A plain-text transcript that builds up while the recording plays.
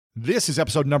This is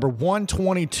episode number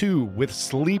 122 with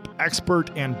sleep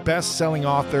expert and best-selling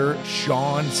author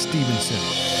Shawn Stevenson.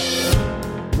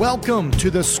 Welcome to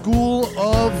the School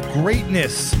of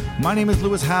Greatness. My name is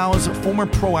Lewis Howes, former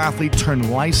pro athlete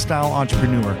turned lifestyle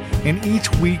entrepreneur, and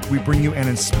each week we bring you an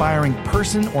inspiring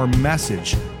person or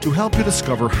message to help you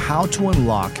discover how to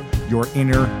unlock your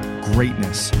inner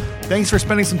greatness. Thanks for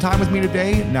spending some time with me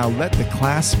today. Now let the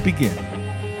class begin.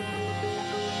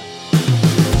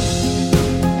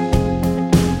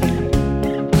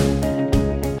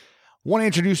 Want to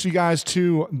introduce you guys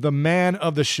to the man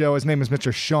of the show. His name is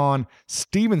Mr. Shawn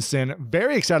Stevenson.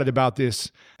 Very excited about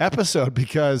this episode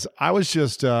because I was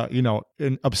just,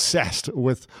 obsessed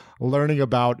with learning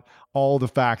about all the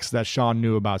facts that Shawn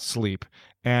knew about sleep.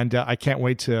 And I can't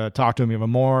wait to talk to him even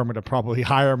more. I'm going to probably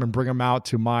hire him and bring him out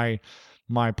to my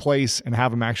place and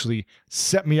have him actually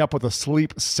set me up with a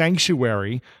sleep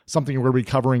sanctuary, something we're going to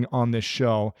be covering on this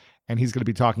show. And he's going to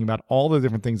be talking about all the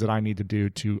different things that I need to do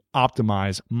to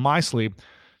optimize my sleep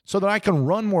so that I can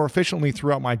run more efficiently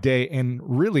throughout my day and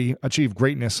really achieve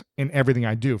greatness in everything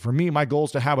I do. For me, my goal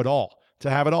is to have it all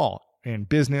in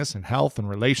business and health and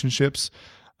relationships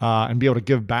and be able to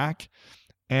give back.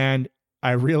 And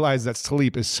I realize that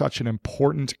sleep is such an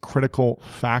important, critical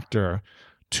factor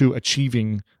to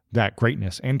achieving that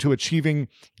greatness and to achieving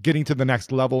getting to the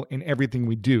next level in everything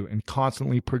we do and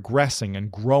constantly progressing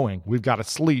and growing. We've got to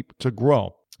sleep to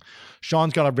grow.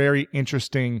 Shawn's got a very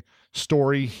interesting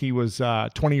story. He was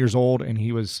 20 years old and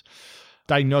he was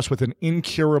diagnosed with an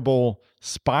incurable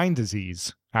spinal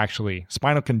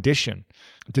condition,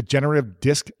 degenerative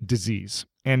disc disease.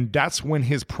 And that's when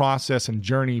his process and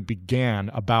journey began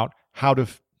about how to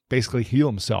basically heal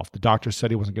himself. The doctor said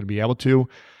he wasn't going to be able to.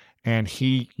 And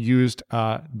he used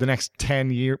the next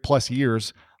 10 plus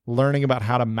years learning about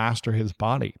how to master his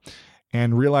body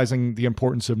and realizing the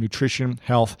importance of nutrition,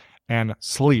 health, and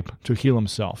sleep to heal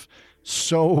himself.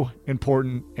 So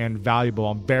important and valuable.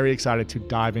 I'm very excited to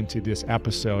dive into this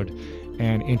episode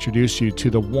and introduce you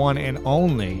to the one and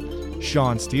only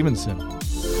Shawn Stevenson.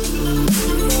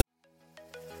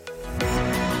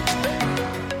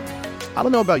 I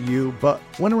don't know about you, but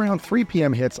when around 3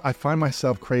 p.m. hits, I find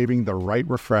myself craving the right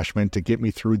refreshment to get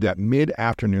me through that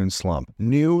mid-afternoon slump.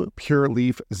 New Pure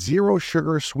Leaf Zero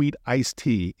Sugar Sweet Iced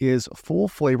Tea is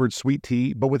full-flavored sweet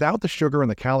tea, but without the sugar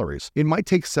and the calories. It might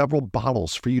take several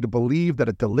bottles for you to believe that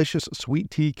a delicious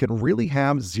sweet tea can really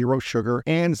have zero sugar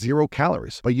and 0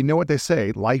 calories. But you know what they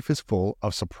say, life is full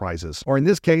of surprises. Or in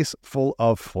this case, full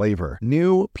of flavor.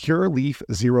 New Pure Leaf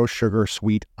Zero Sugar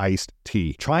Sweet Iced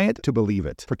Tea. Try it to believe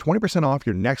it. For 20% off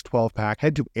your next 12-pack,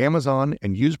 head to Amazon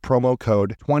and use promo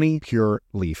code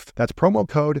 20PureLeaf. That's promo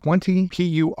code 20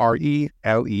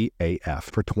 PURELEAF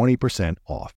for 20%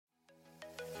 off.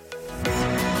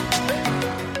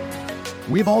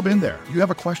 We've all been there. You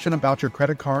have a question about your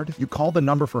credit card, you call the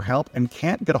number for help and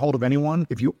can't get a hold of anyone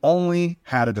if you only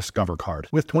had a Discover card.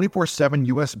 With 24/7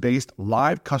 US-based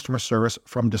live customer service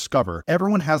from Discover,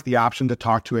 everyone has the option to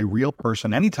talk to a real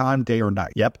person anytime, day or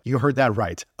night. Yep, you heard that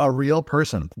right. A real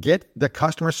person. Get the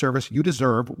customer service you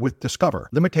deserve with Discover.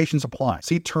 Limitations apply.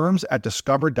 See terms at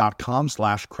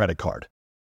discover.com/creditcard.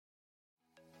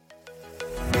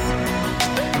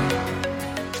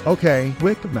 Okay,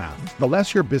 quick math. The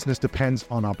less your business depends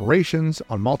on operations,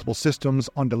 on multiple systems,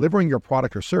 on delivering your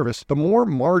product or service, the more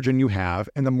margin you have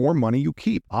and the more money you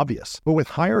keep. Obvious. But with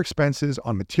higher expenses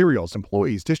on materials,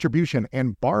 employees, distribution,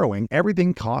 and borrowing,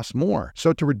 everything costs more.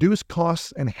 So to reduce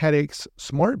costs and headaches,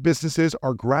 smart businesses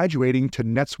are graduating to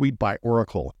NetSuite by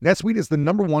Oracle. NetSuite is the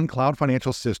 #1 cloud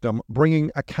financial system,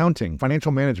 bringing accounting,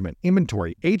 financial management,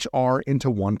 inventory, HR into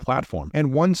one platform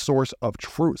and one source of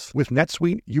truth. With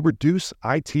NetSuite, you reduce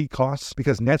IT costs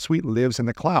because NetSuite lives in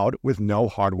the cloud with no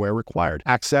hardware required,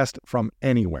 accessed from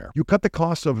anywhere. You cut the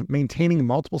cost of maintaining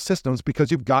multiple systems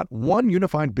because you've got one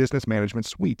unified business management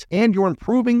suite, and you're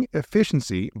improving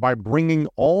efficiency by bringing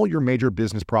all your major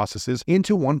business processes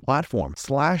into one platform,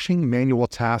 slashing manual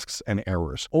tasks and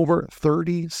errors. Over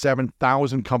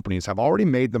 37,000 companies have already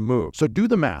made the move. So do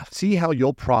the math. See how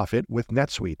you'll profit with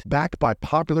NetSuite. Backed by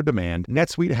popular demand,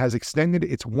 NetSuite has extended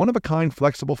its one-of-a-kind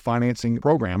flexible financing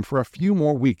program for a few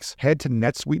more weeks. Head to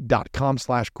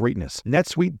netsuite.com/greatness.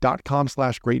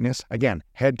 netsuite.com/greatness. Again,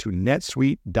 head to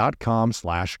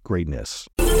netsuite.com/greatness.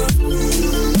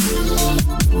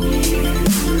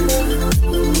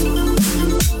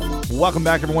 Welcome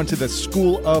back, everyone, to the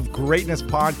School of Greatness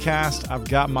podcast. I've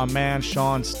got my man,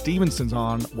 Shawn Stevenson,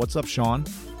 on. What's up, Shawn?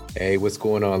 Hey, what's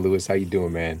going on, Lewis? How you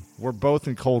doing, man? We're both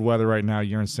in cold weather right now.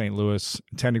 You're in St. Louis,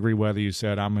 10-degree weather, you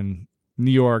said. I'm in New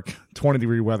York,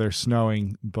 20-degree weather,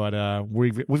 snowing. But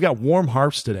we've got warm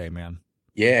hearts today, man.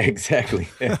 Yeah, exactly.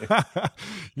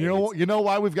 You know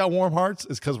why we've got warm hearts?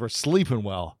 It's because we're sleeping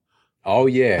well. Oh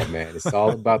yeah, man. It's all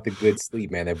about the good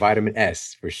sleep, man. That vitamin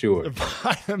S for sure.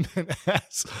 Vitamin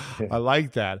S. I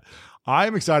like that.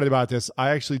 I'm excited about this.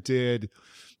 I actually did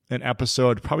an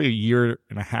episode probably a year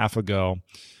and a half ago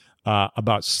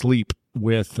about sleep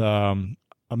with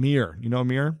Amir. You know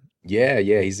Amir? Yeah,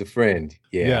 he's a friend.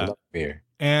 Yeah. I love Amir.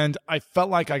 And I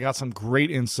felt like I got some great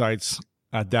insights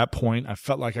at that point. I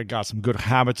felt like I got some good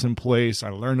habits in place. I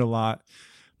learned a lot.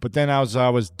 But then as I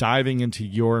was diving into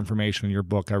your information in your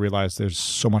book, I realized there's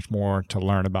so much more to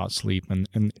learn about sleep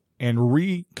and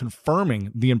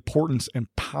reconfirming the importance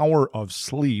and power of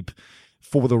sleep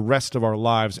for the rest of our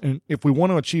lives. And if we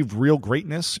want to achieve real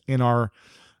greatness in our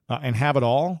and have it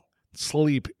all,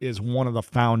 sleep is one of the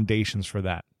foundations for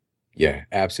that. Yeah,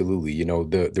 absolutely. You know,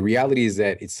 the reality is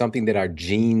that it's something that our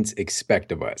genes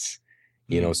expect of us.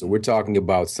 You know, so we're talking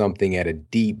about something at a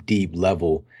deep, deep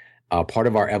level, part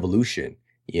of our evolution.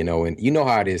 You know, and you know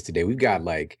how it is today. We've got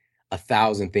like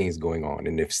 1,000 things going on.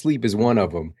 And if sleep is one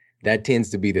of them, that tends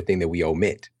to be the thing that we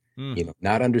omit. You know,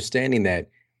 not understanding that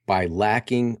by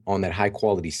lacking on that high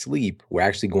quality sleep, we're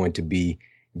actually going to be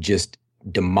just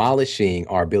demolishing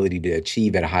our ability to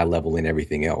achieve at a high level in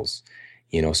everything else.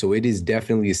 You know, so it is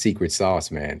definitely a secret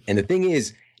sauce, man. And the thing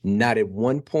is, not at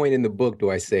one point in the book do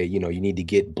I say, you know, you need to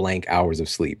get blank hours of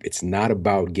sleep. It's not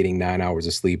about getting 9 hours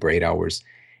of sleep or 8 hours.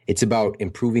 It's about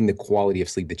improving the quality of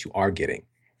sleep that you are getting.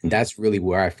 And that's really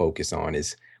where I focus on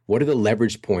is what are the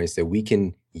leverage points that we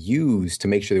can use to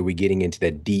make sure that we're getting into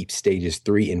that deep stages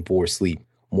 3 and 4 sleep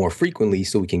more frequently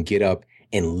so we can get up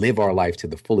and live our life to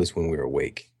the fullest when we're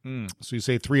awake. So you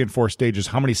say 3 and 4 stages.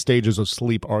 How many stages of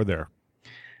sleep are there?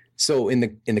 So in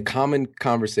the common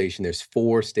conversation, there's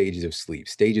 4 stages of sleep.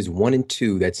 Stages 1 and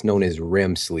 2, that's known as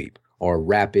REM sleep or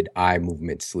rapid eye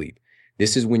movement sleep.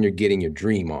 This is when you're getting your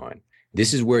dream on.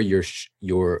 This is where your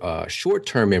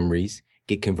short-term memories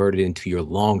get converted into your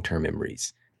long-term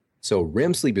memories. So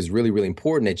REM sleep is really, really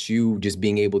important that you just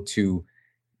being able to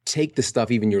take the stuff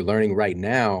even you're learning right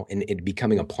now and it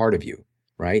becoming a part of you,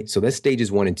 right? So that's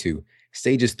stages 1 and 2.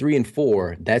 Stages 3 and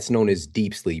 4, that's known as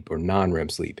deep sleep or non-REM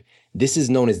sleep. This is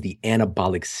known as the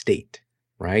anabolic state,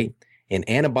 right? And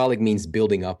anabolic means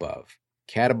building up of.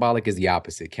 Catabolic is the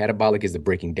opposite. Catabolic is the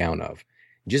breaking down of.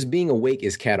 Just being awake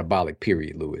is catabolic,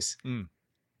 period, Lewis.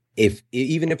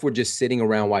 Even if we're just sitting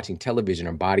around watching television,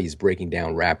 our body is breaking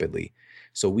down rapidly.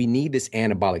 So we need this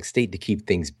anabolic state to keep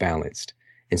things balanced.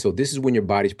 And so this is when your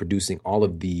body's producing all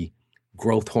of the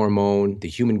growth hormone, the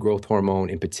human growth hormone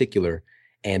in particular,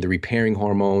 and the repairing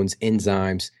hormones,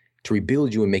 enzymes to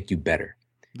rebuild you and make you better.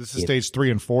 This is stage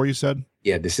 3 and 4, you said?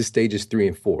 Yeah, this is stages 3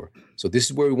 and 4. So this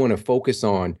is where we want to focus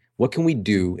on what can we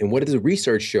do and what does the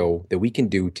research show that we can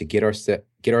do to get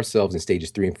ourselves in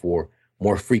stages 3 and 4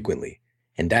 more frequently.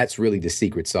 And that's really the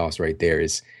secret sauce right there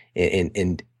is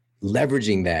and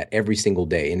leveraging that every single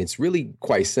day. And it's really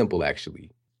quite simple,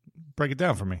 actually. Break it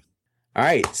down for me. All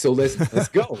right, so let's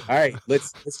go. All right,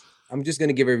 let's I'm just going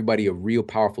to give everybody a real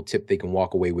powerful tip they can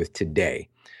walk away with today.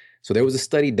 So there was a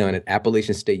study done at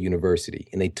Appalachian State University,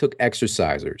 and they took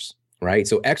exercisers, right?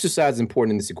 So exercise is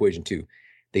important in this equation too.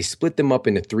 They split them up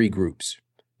into 3 groups.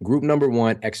 Group number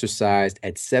 1 exercised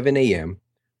at 7 a.m.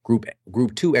 Group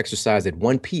 2 exercised at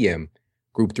 1 p.m.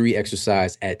 Group 3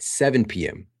 exercised at 7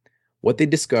 p.m. What they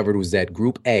discovered was that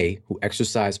Group A, who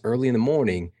exercised early in the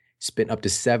morning, spent up to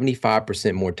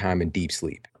 75% more time in deep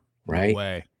sleep, right? No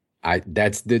way.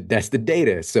 That's the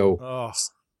data. So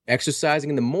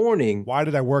exercising in the morning. Why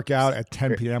did I work out at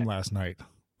 10 p.m. last night?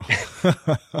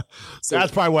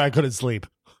 That's probably why I couldn't sleep.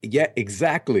 Yeah,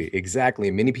 exactly.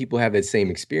 And many people have that same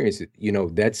experience. You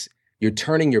know, you're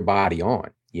turning your body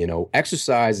on. You know,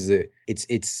 exercise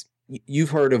is you've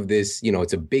heard of this, you know,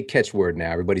 it's a big catchword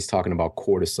now. Everybody's talking about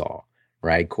cortisol,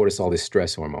 right? Cortisol is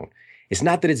stress hormone. It's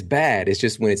not that it's bad. It's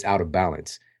just when it's out of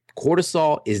balance.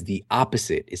 Cortisol is the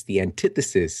opposite. It's the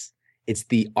antithesis. It's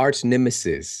the arch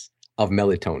nemesis of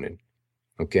melatonin.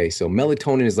 Okay. So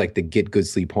melatonin is like the get good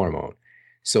sleep hormone.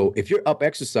 So if you're up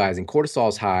exercising, cortisol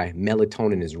is high,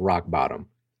 melatonin is rock bottom,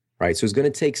 right? So it's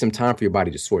going to take some time for your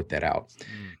body to sort that out.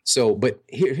 So, but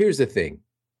here's the thing.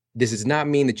 This does not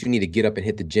mean that you need to get up and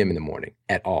hit the gym in the morning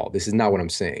at all. This is not what I'm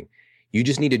saying. You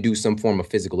just need to do some form of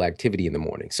physical activity in the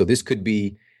morning. So this could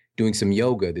be doing some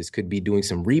yoga. This could be doing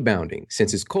some rebounding.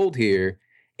 Since it's cold here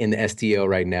in the STL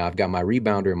right now, I've got my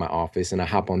rebounder in my office and I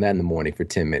hop on that in the morning for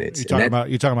 10 minutes. You're talking about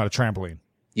a trampoline.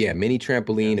 Yeah, mini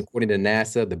trampoline, yes. According to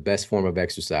NASA, the best form of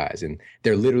exercise. And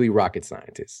they're literally rocket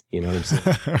scientists. You know what I'm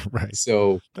saying? Right.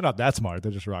 So they're not that smart.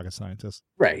 They're just rocket scientists.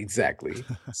 Right, exactly.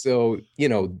 So, you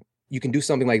know, you can do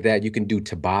something like that. You can do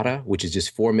Tabata, which is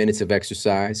just 4 minutes of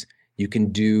exercise. You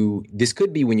can do, this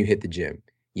could be when you hit the gym.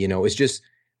 It's just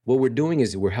what we're doing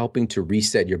is we're helping to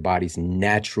reset your body's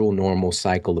natural, normal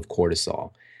cycle of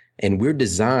cortisol. And we've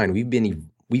been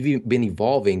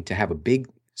evolving to have a big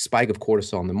spike of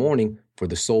cortisol in the morning for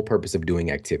the sole purpose of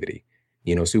doing activity.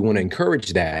 So we want to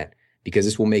encourage that because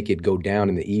this will make it go down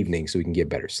in the evening so we can get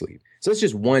better sleep. So that's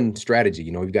just one strategy.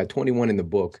 We've got 21 in the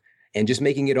book, and just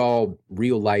making it all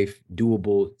real life,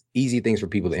 doable, easy things for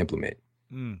people to implement.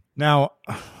 Now,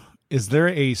 is there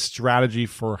a strategy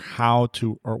for how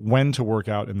to or when to work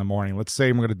out in the morning? Let's say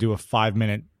I'm going to do a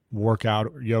 5-minute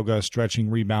workout, yoga, stretching,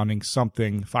 rebounding,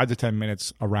 something 5 to 10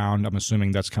 minutes around. I'm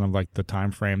assuming that's kind of like the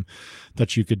time frame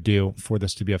that you could do for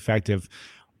this to be effective.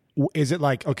 Is it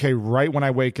like, okay, right when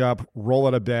I wake up, roll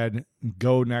out of bed,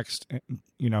 go next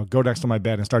to my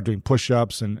bed and start doing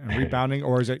push-ups and rebounding?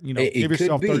 Or is it, give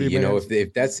yourself 30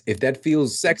 minutes? If that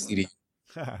feels sexy to you.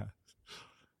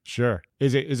 Sure.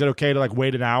 Is it okay to like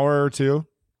wait an hour or two?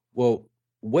 Well,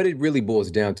 what it really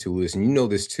boils down to, Lewis, and you know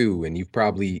this too, and you've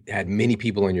probably had many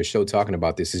people on your show talking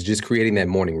about this, is just creating that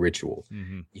morning ritual.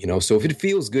 So if it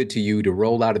feels good to you to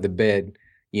roll out of the bed,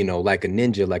 like a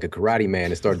ninja, like a karate man,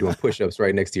 and start doing push-ups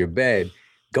right next to your bed,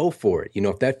 go for it.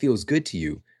 If that feels good to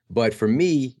you. But for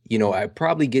me, I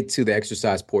probably get to the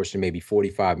exercise portion maybe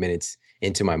 45 minutes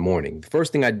into my morning. The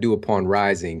first thing I do upon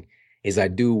rising is I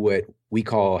do what we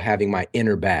call having my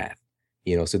inner bath.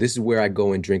 So this is where I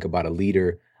go and drink about 1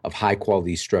 liter of high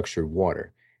quality structured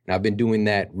water. And I've been doing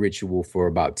that ritual for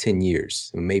about 10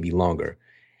 years, maybe longer.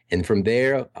 And from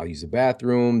there, I'll use the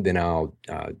bathroom, then I'll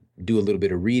do a little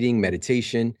bit of reading,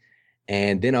 meditation,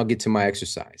 and then I'll get to my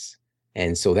exercise.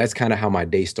 And so that's kind of how my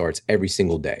day starts every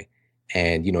single day.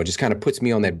 And, just kind of puts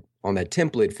me on that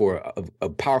template for a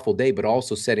powerful day, but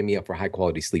also setting me up for high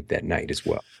quality sleep that night as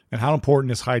well. And how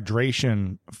important is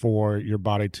hydration for your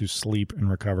body to sleep and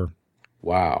recover?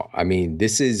 Wow. I mean,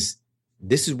 this is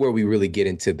where we really get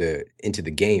into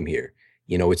the game here.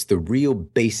 It's the real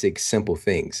basic, simple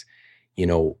things.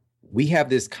 We have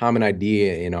this common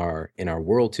idea in our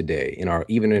world today,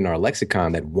 even in our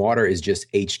lexicon, that water is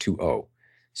just H2O.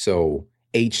 So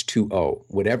H2O,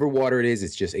 whatever water it is,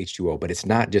 it's just H2O, but it's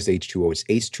not just H2O. It's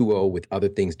H2O with other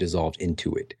things dissolved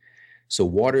into it. So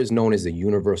water is known as a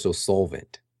universal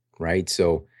solvent, right?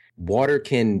 So water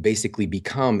can basically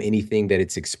become anything that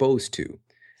it's exposed to.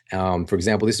 For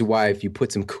example, this is why if you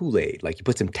put some Kool-Aid, like you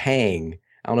put some Tang,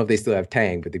 I don't know if they still have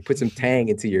Tang, but they put some Tang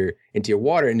into your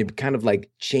water, and it kind of like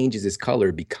changes its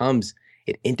color,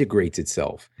 it integrates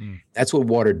itself. That's what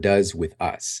water does with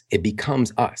us. It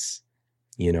becomes us.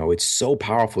 It's so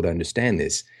powerful to understand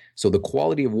this. So the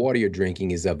quality of water you're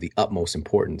drinking is of the utmost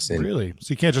importance. And really?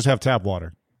 So you can't just have tap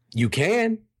water? You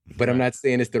can, but I'm not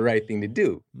saying it's the right thing to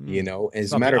do, And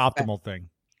as a matter of fact, optimal thing.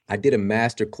 I did a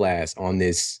master class on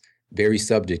this very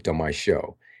subject on my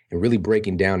show and really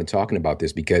breaking down and talking about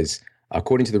this because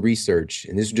according to the research,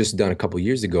 and this was just done a couple of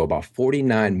years ago, about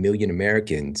 49 million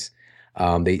Americans,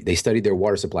 they studied their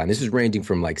water supply. And this is ranging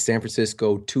from like San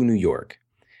Francisco to New York.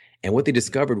 And what they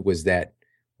discovered was that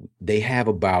they have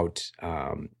about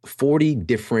 40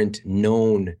 different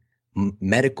known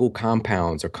medical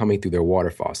compounds are coming through their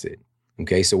water faucet.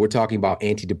 Okay, so we're talking about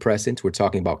antidepressants. We're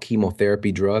talking about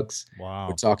chemotherapy drugs. Wow.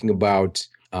 We're talking about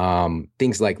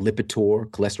things like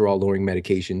Lipitor, cholesterol-lowering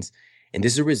medications. And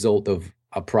this is a result of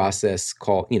a process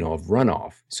called, of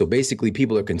runoff. So basically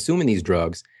people are consuming these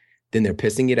drugs, then they're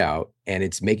pissing it out, and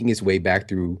it's making its way back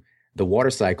through the water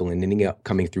cycle and ending up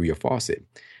coming through your faucet.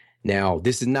 Now,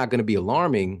 this is not going to be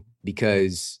alarming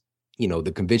because,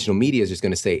 the conventional media is just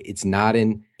going to say it's not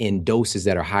in doses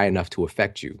that are high enough to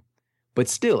affect you. But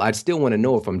still, I'd still want to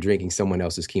know if I'm drinking someone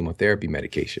else's chemotherapy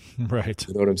medication. Right.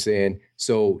 You know what I'm saying?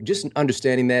 So just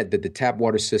understanding that the tap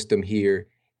water system here,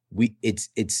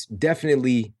 it's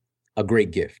definitely a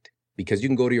great gift because you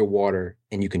can go to your water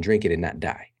and you can drink it and not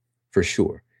die, for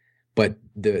sure. But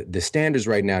the standards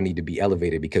right now need to be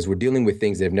elevated because we're dealing with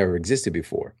things that have never existed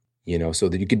before. So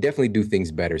that you could definitely do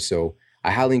things better. So I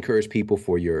highly encourage people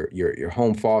for your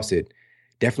home faucet,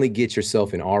 definitely get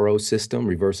yourself an RO system,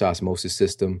 reverse osmosis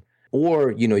system,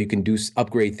 or, you can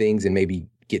upgrade things and maybe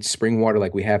get spring water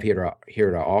like we have here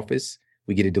at our office.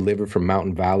 We get it delivered from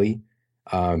Mountain Valley.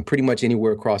 Pretty much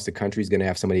anywhere across the country is going to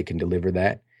have somebody that can deliver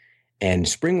that. And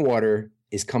spring water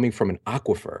is coming from an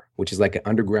aquifer, which is like an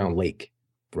underground lake,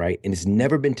 right? And it's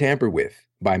never been tampered with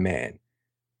by man.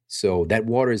 So that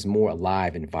water is more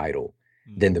alive and vital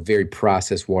than the very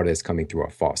processed water that's coming through our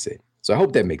faucet. So I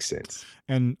hope that makes sense.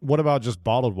 And what about just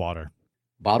bottled water?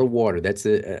 Bottled water, that's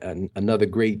another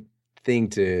great thing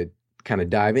to kind of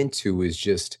dive into is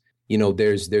just,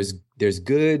 there's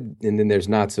good and then there's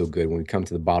not so good when we come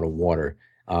to the bottled water.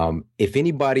 If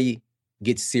anybody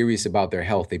get serious about their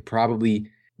health, they've probably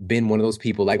been one of those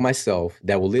people like myself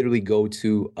that will literally go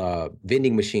to a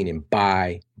vending machine and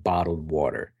buy bottled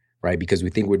water, right? Because we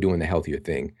think we're doing the healthier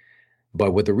thing.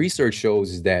 But what the research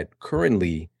shows is that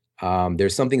currently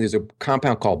there's a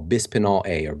compound called bisphenol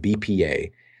A or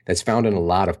BPA that's found in a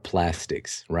lot of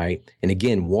plastics, right? And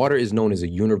again, water is known as a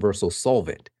universal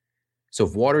solvent. So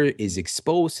if water is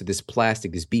exposed to this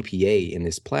plastic, this BPA in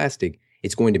this plastic,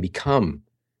 it's going to become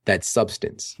that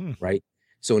substance, right?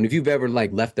 So, and if you've ever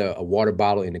like left a water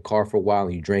bottle in the car for a while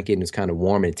and you drank it and it's kind of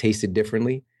warm and it tasted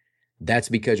differently, that's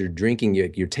because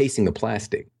you're tasting the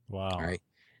plastic. Wow. Right.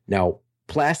 Now,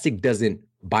 plastic doesn't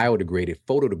biodegrade, it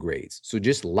photodegrades. So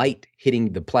just light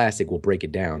hitting the plastic will break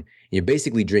it down. You're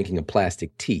basically drinking a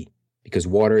plastic tea because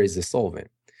water is a solvent.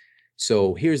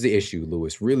 So here's the issue,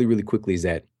 Lewis, really, really quickly, is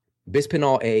that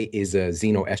bisphenol A is a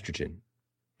xenoestrogen.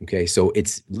 Okay, so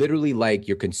it's literally like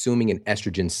you're consuming an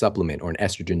estrogen supplement or an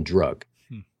estrogen drug.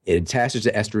 It attaches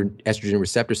to estrogen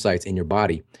receptor sites in your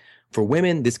body. For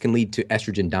women, this can lead to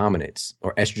estrogen dominance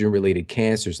or estrogen-related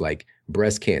cancers like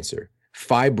breast cancer,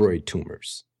 fibroid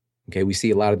tumors. Okay, we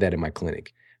see a lot of that in my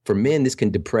clinic. For men, this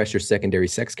can depress your secondary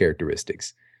sex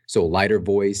characteristics. So lighter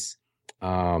voice,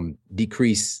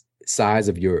 decreased size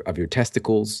of your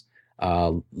testicles,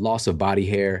 loss of body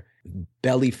hair,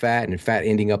 belly fat, and fat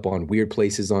ending up on weird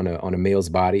places on a male's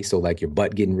body. So like your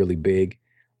butt getting really big.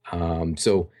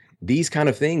 So these kind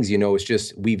of things, it's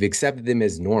just we've accepted them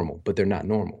as normal, but they're not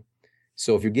normal.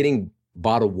 So if you're getting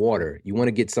bottled water, you want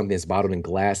to get something that's bottled in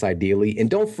glass ideally. And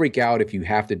don't freak out if you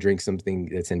have to drink something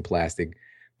that's in plastic,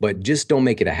 but just don't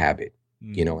make it a habit,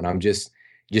 and I'm just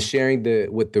sharing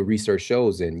what the research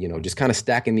shows, and, just kind of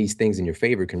stacking these things in your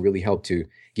favor can really help to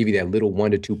give you that little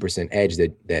 1% to 2% edge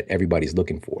that everybody's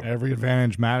looking for. Every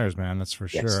advantage matters, man. That's for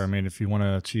Yes. sure. I mean, if you want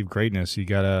to achieve greatness, you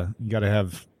gotta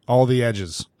have all the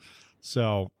edges.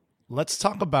 So let's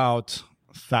talk about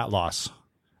fat loss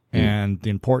and the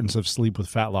importance of sleep with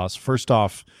fat loss. First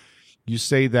off, you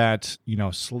say that,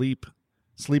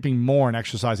 sleeping more and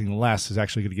exercising less is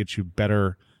actually going to get you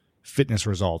better fitness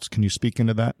results. Can you speak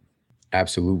into that?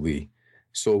 Absolutely.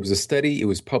 So it was a study, it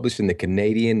was published in the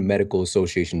Canadian Medical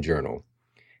Association Journal.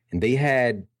 And they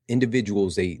had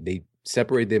individuals, they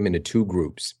separated them into two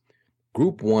groups.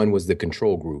 Group one was the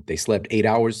control group. They slept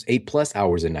 8+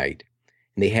 hours a night.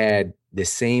 And they had the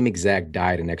same exact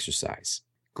diet and exercise.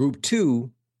 Group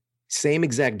two, same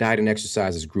exact diet and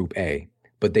exercise as group A,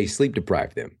 but they sleep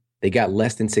deprived them. They got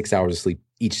less than 6 hours of sleep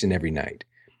each and every night.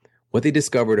 What they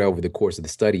discovered over the course of the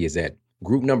study is that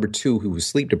group number two, who was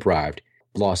sleep deprived,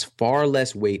 lost far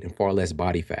less weight and far less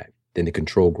body fat than the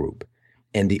control group.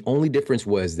 And the only difference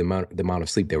was the amount of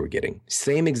sleep they were getting.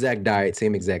 Same exact diet,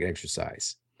 same exact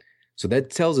exercise. So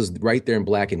that tells us right there in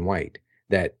black and white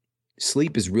that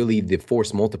sleep is really the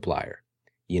force multiplier.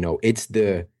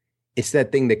 It's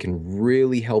that thing that can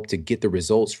really help to get the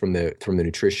results from the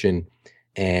nutrition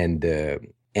and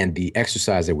the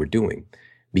exercise that we're doing.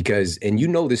 Because, and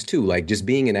this too, like just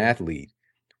being an athlete,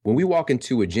 when we walk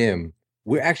into a gym,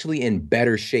 we're actually in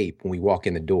better shape when we walk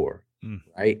in the door,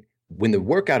 right? When the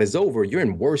workout is over, you're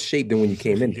in worse shape than when you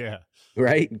came in,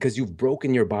 right? Because you've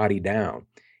broken your body down.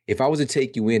 If I was to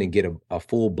take you in and get a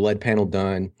full blood panel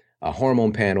done, a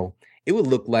hormone panel, it would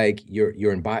look like your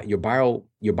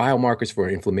biomarkers for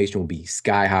inflammation will be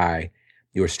sky high.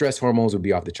 Your stress hormones will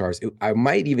be off the charts. I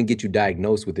might even get you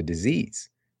diagnosed with a disease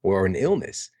or an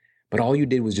illness, but all you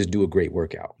did was just do a great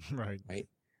workout. Right.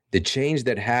 The change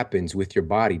that happens with your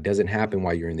body doesn't happen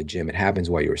while you're in the gym. It happens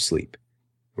while you're asleep.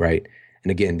 Right.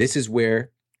 And again, this is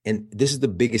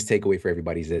the biggest takeaway for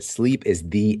everybody, is that sleep is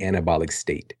the anabolic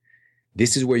state.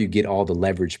 This is where you get all the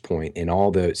leverage point and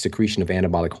all the secretion of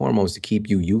anabolic hormones to keep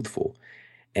you youthful.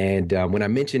 And when I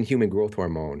mentioned human growth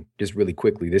hormone, just really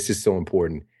quickly, this is so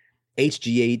important.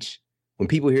 HGH, when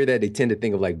people hear that, they tend to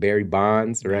think of like Barry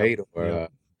Bonds, right? Or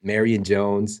Marion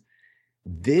Jones.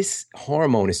 This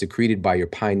hormone is secreted by your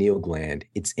pineal gland.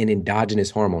 It's an endogenous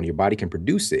hormone. Your body can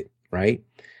produce it, right?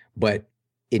 But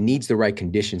it needs the right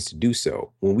conditions to do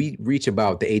so. When we reach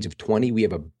about the age of 20, we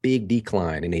have a big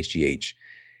decline in HGH.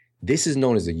 This is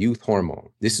known as a youth hormone.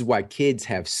 This is why kids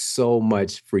have so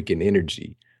much freaking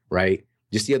energy, right?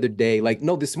 Just the other day,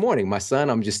 this morning, my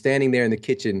son, I'm just standing there in the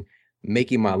kitchen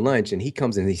making my lunch, and he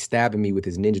comes and he's stabbing me with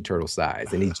his Ninja Turtle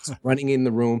size, and he's just running in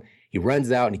the room. He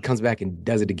runs out and he comes back and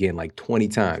does it again like 20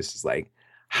 times. It's like,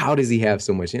 how does he have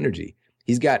so much energy?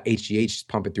 He's got HGH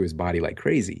pumping through his body like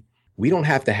crazy. We don't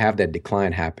have to have that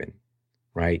decline happen,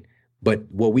 right? But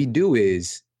what we do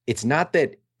is, it's not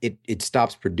that it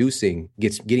stops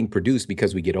getting produced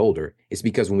because we get older. It's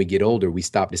because when we get older, we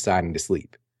stop deciding to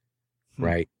sleep,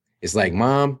 right? It's like,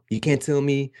 Mom, you can't tell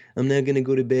me I'm not gonna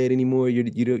go to bed anymore.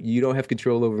 You don't have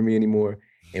control over me anymore.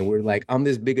 And we're like, I'm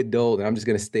this big adult, and I'm just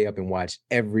gonna stay up and watch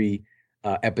every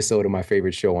episode of my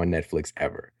favorite show on Netflix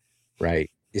ever, right?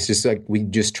 It's just like we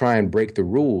just try and break the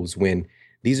rules when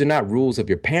these are not rules of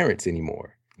your parents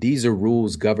anymore. These are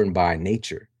rules governed by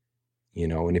nature,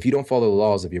 and if you don't follow the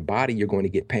laws of your body, you're going to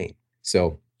get pain.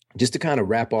 So just to kind of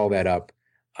wrap all that up,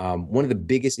 one of the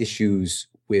biggest issues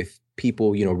with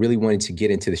people, really wanting to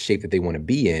get into the shape that they want to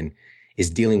be in is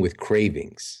dealing with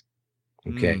cravings.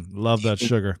 Okay. Love that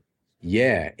sugar.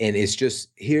 Yeah. And it's just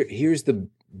here's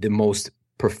the most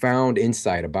profound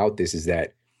insight about this is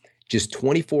that just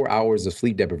 24 hours of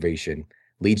sleep deprivation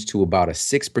leads to about a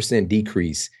 6%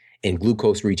 decrease in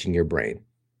glucose reaching your brain.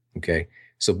 Okay.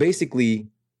 So basically,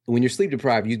 when you're sleep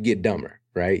deprived, you get dumber,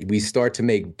 right? We start to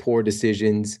make poor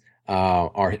decisions.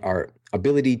 Our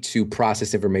ability to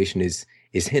process information is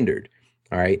hindered.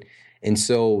 All right. And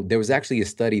so there was actually a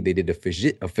study, they did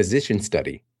a physician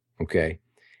study. Okay.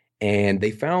 And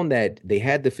they found that they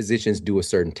had the physicians do a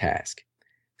certain task,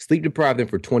 sleep deprived them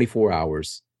for 24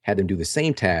 hours, had them do the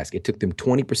same task. It took them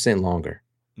 20% longer.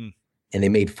 And they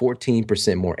made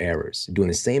 14% more errors doing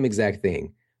the same exact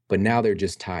thing, but now they're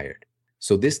just tired.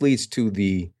 So this leads to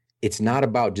it's not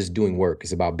about just doing work.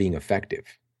 It's about being effective,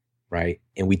 right?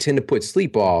 And we tend to put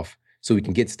sleep off so we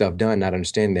can get stuff done, not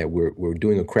understanding that we're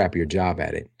doing a crappier job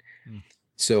at it.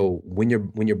 So when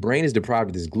your brain is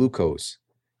deprived of this glucose,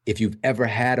 if you've ever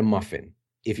had a muffin,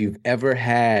 if you've ever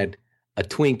had a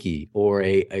Twinkie or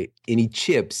any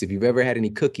chips, if you've ever had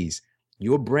any cookies,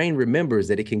 your brain remembers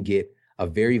that it can get a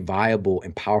very viable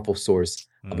and powerful source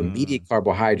of immediate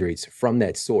carbohydrates from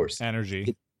that source.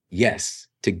 Energy. Yes,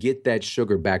 to get that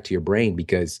sugar back to your brain,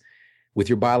 because with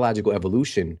your biological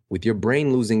evolution, with your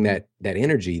brain losing that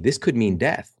energy, this could mean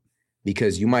death,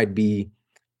 because you might be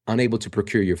unable to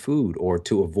procure your food or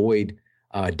to avoid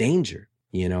danger,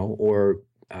 or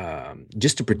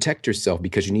just to protect yourself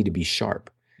because you need to be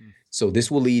sharp. So this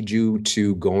will lead you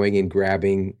to going and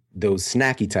grabbing those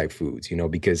snacky type foods,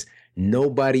 because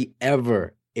nobody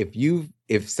ever,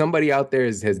 if somebody out there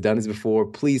has done this before,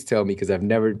 please tell me, because I've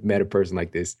never met a person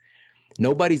like this.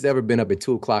 Nobody's ever been up at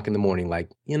 2:00 in the morning like,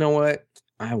 you know what?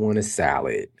 I want a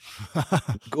salad.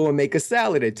 Go and make a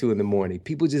salad at 2 a.m.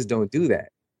 People just don't do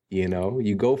that.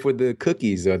 You go for the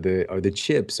cookies or the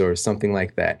chips or something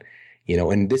like that.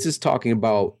 And this is talking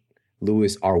about,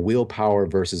 Lewis, our willpower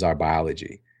versus our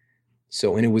biology.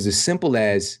 So, and it was as simple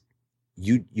as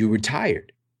you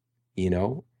retired,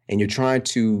 and you're trying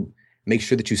to make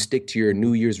sure that you stick to your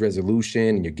New Year's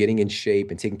resolution and you're getting in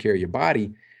shape and taking care of your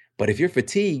body. But if you're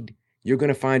fatigued, you're going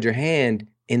to find your hand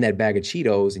in that bag of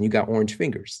Cheetos and you got orange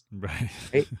fingers. Right?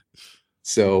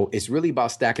 So it's really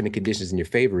about stacking the conditions in your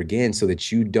favor again, so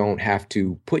that you don't have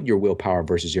to put your willpower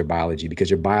versus your biology, because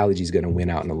your biology is going to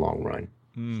win out in the long run.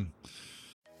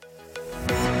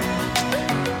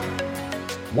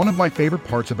 One of my favorite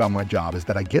parts about my job is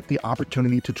that I get the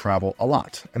opportunity to travel a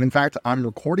lot. And in fact, I'm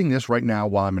recording this right now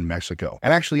while I'm in Mexico.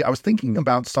 And actually, I was thinking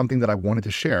about something that I wanted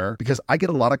to share, because I get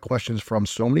a lot of questions from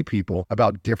so many people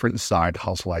about different side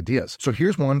hustle ideas. So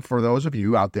here's one for those of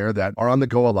you out there that are on the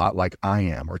go a lot like I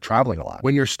am, or traveling a lot.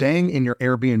 When you're staying in your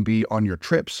Airbnb on your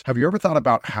trips, have you ever thought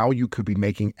about how you could be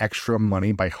making extra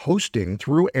money by hosting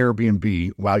through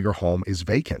Airbnb while your home is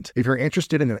vacant? If you're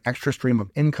interested in an extra stream of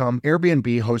income,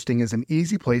 Airbnb hosting is an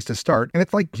easy place to start, and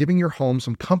it's like giving your home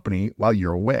some company while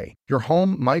you're away. Your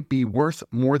home might be worth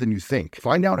more than you think.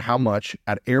 Find out how much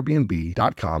at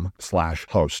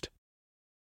airbnb.com/host.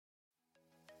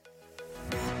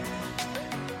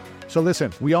 So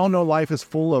listen, we all know life is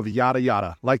full of yada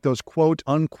yada, like those quote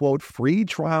unquote free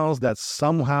trials that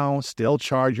somehow still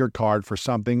charge your card for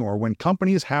something, or when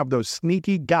companies have those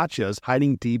sneaky gotchas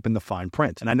hiding deep in the fine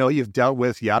print. And I know you've dealt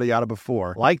with yada yada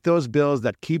before, like those bills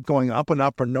that keep going up and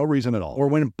up for no reason at all, or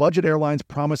when budget airlines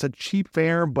promise a cheap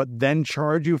fare but then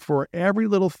charge you for every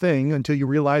little thing until you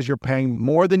realize you're paying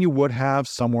more than you would have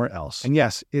somewhere else. And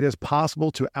yes, it is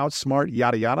possible to outsmart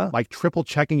yada yada, like triple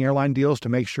checking airline deals to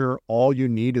make sure all you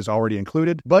need is already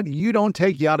included, but you don't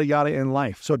take yada yada in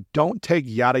life. So don't take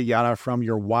yada yada from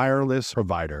your wireless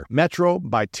provider. Metro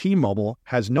by T-Mobile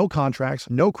has no contracts,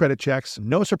 no credit checks,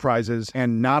 no surprises,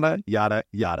 and nada yada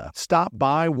yada. Stop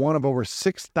by one of over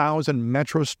 6,000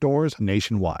 Metro stores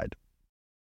nationwide.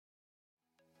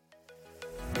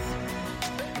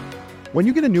 When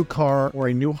you get a new car or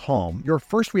a new home, your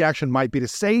first reaction might be to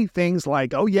say things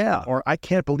like, oh yeah, or I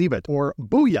can't believe it, or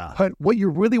booyah. But what you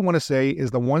really want to say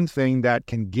is the one thing that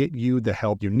can get you the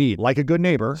help you need. Like a good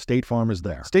neighbor, State Farm is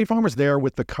there. State Farm is there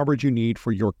with the coverage you need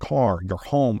for your car, your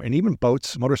home, and even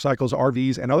boats, motorcycles,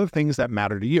 RVs, and other things that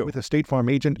matter to you. With a State Farm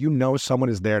agent, you know someone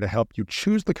is there to help you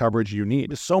choose the coverage you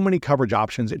need. With so many coverage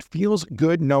options, it feels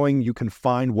good knowing you can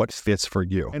find what fits for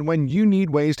you. And when you need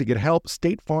ways to get help,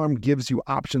 State Farm gives you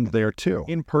options there too.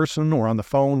 In person or on the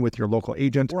phone with your local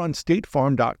agent or on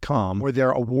statefarm.com, where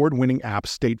their award-winning app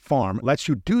State Farm lets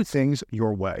you do things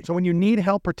your way. So when you need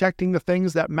help protecting the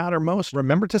things that matter most,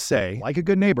 remember to say, like a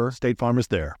good neighbor, State Farm is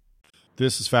there.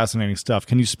 This is fascinating stuff.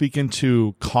 Can you speak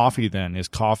into coffee then? Is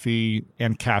coffee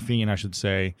and caffeine, I should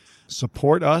say,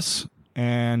 support us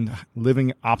and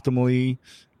living optimally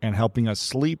and helping us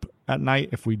sleep at night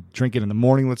if we drink it in the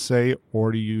morning, let's say,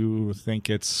 or do you think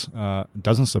it's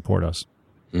doesn't support us?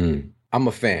 I'm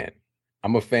a fan.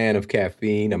 I'm a fan of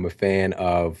caffeine. I'm a fan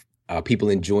of people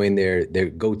enjoying their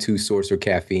go-to source of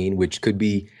caffeine, which could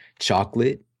be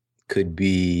chocolate, could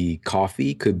be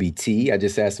coffee, could be tea. I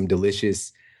just had some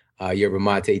delicious yerba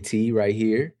mate tea right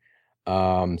here.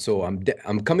 So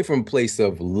I'm coming from a place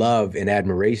of love and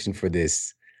admiration for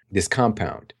this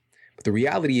compound. But the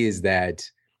reality is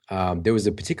that there was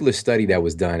a particular study that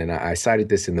was done, and I cited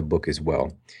this in the book as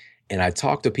well. And I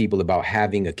talked to people about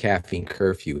having a caffeine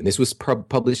curfew. And this was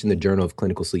published in the Journal of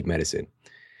Clinical Sleep Medicine.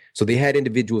 So they had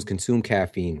individuals consume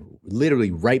caffeine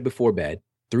literally right before bed,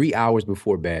 3 hours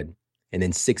before bed, and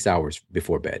then 6 hours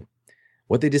before bed.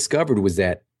 What they discovered was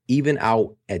that even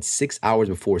out at 6 hours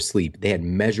before sleep, they had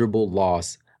measurable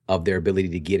loss of their ability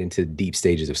to get into deep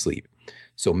stages of sleep.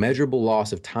 So measurable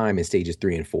loss of time in stages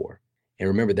 3 and 4. And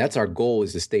remember, that's our goal,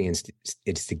 is to stay in,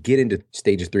 it's to get into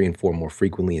stages 3 and 4 more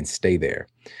frequently and stay there.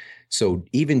 So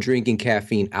even drinking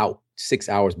caffeine out 6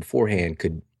 hours beforehand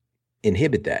could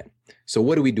inhibit that. So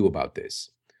what do we do about this?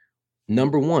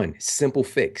 Number one, simple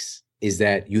fix is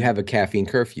that you have a caffeine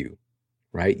curfew,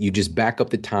 right? You just back up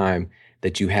the time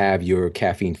that you have your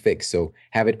caffeine fix. So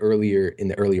have it earlier in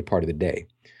the earlier part of the day.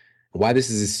 Why this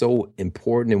is so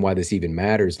important and why this even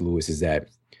matters, Lewis, is that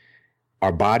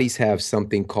our bodies have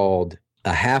something called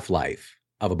a half-life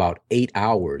of about 8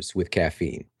 hours with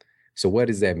caffeine. So what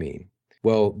does that mean?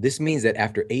 Well, this means that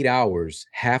after 8 hours,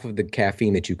 half of the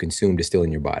caffeine that you consumed is still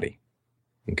in your body.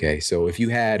 Okay, so if you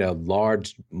had a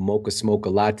large mocha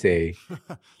smocha latte,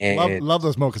 and love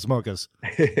those mocha smochas.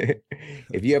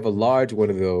 if you have a large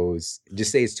one of those,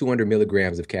 just say it's 200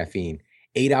 milligrams of caffeine.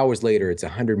 8 hours later, it's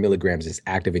 100 milligrams that's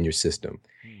active in your system,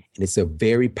 and it's a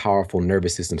very powerful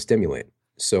nervous system stimulant.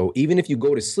 So even if you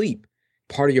go to sleep,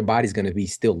 part of your body's going to be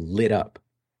still lit up,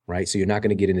 right? So you're not going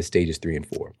to get into stages 3 and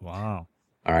 4. Wow.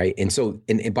 All right. And so,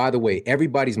 and by the way,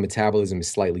 everybody's metabolism is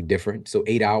slightly different. So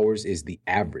 8 hours is the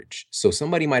average. So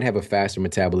somebody might have a faster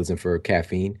metabolism for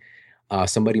caffeine.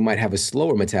 Somebody might have a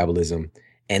slower metabolism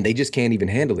and they just can't even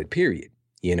handle it, period.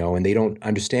 You know, and they don't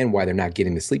understand why they're not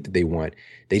getting the sleep that they want.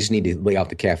 They just need to lay out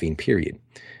the caffeine, period.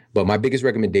 But my biggest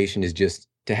recommendation is just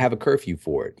to have a curfew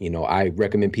for it. You know, I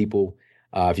recommend people,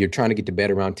 if you're trying to get to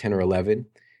bed around 10 or 11,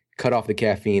 cut off the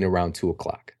caffeine around 2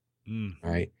 o'clock. All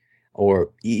right.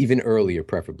 Or even earlier,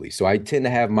 preferably. So I tend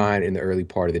to have mine in the early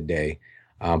part of the day,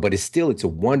 but it's a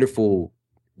wonderful,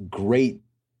 great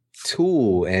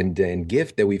tool and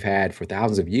gift that we've had for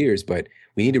thousands of years, but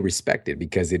we need to respect it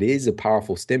because it is a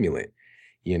powerful stimulant,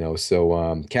 you know?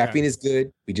 So caffeine is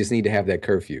good. We just need to have that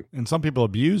curfew. And some people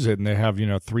abuse it and they have,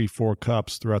 3-4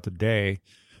 cups throughout the day.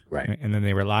 Right. And then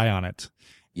they rely on it.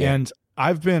 Yeah. And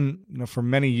I've been, for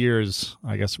many years,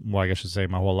 I guess I should say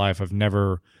my whole life, I've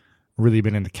never really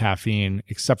been into caffeine,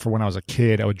 except for when I was a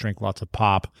kid. I would drink lots of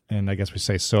pop, and I guess we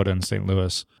say soda in St.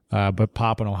 Louis, but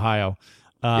pop in Ohio.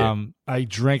 I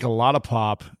drank a lot of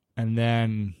pop and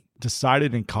then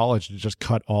decided in college to just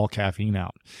cut all caffeine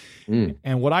out.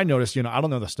 And what I noticed, I don't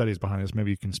know the studies behind this,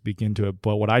 maybe you can speak into it,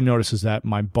 but what I noticed is that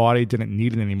my body didn't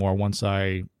need it anymore once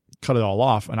I cut it all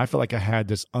off. And I felt like I had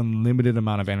this unlimited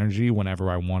amount of energy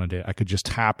whenever I wanted it. I could just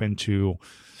tap into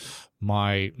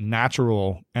my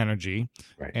natural energy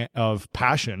of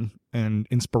passion and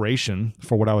inspiration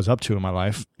for what I was up to in my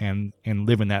life and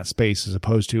live in that space, as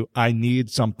opposed to I need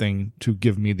something to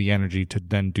give me the energy to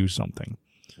then do something.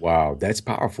 Wow, that's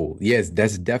powerful. Yes,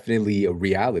 that's definitely a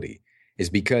reality. It's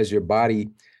because your body.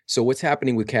 So what's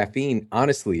happening with caffeine,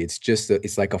 honestly,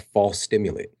 it's like a false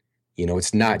stimulant.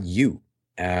 It's not you.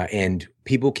 And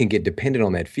people can get dependent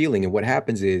on that feeling. And what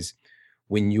happens is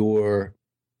when you're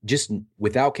just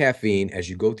without caffeine, as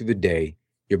you go through the day,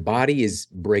 your body is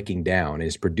breaking down and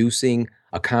is producing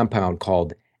a compound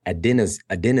called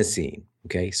adenosine.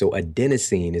 Okay. So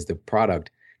adenosine is the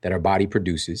product that our body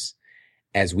produces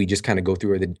as we just kind of go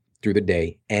through the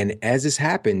day. And as this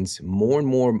happens, more and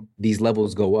more these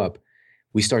levels go up,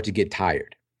 we start to get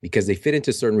tired because they fit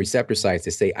into certain receptor sites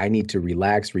that say, I need to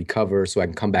relax, recover so I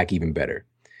can come back even better.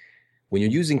 When you're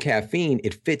using caffeine,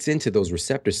 it fits into those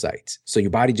receptor sites. So your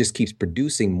body just keeps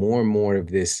producing more and more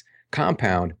of this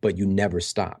compound, but you never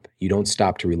stop. You don't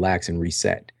stop to relax and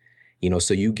reset.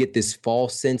 So you get this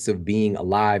false sense of being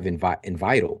alive and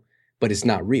vital, but it's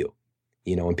not real.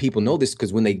 And people know this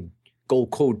because when they go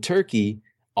cold turkey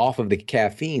off of the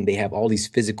caffeine, they have all these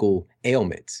physical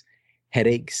ailments,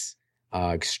 headaches,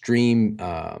 extreme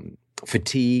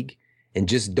fatigue, and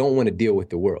just don't want to deal with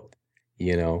the world,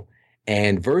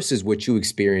 and versus what you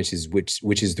experience is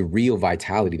which is the real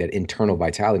vitality, that internal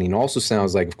vitality. And also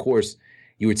sounds like, of course,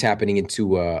 you were tapping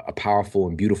into a powerful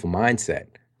and beautiful mindset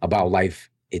about life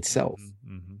itself,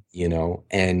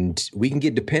 and we can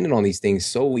get dependent on these things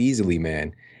so easily,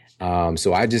 man.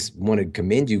 So I just want to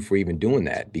commend you for even doing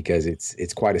that because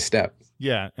it's quite a step.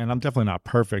 Yeah, and I'm definitely not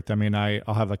perfect. I mean,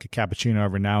 I'll have like a cappuccino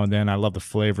every now and then. I love the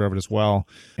flavor of it as well.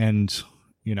 And,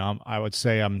 I would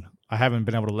say I haven't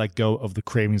been able to let go of the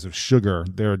cravings of sugar.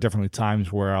 There are definitely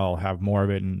times where I'll have more of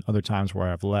it and other times where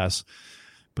I have less.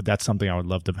 But that's something I would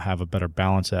love to have a better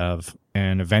balance of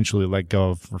and eventually let go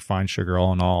of refined sugar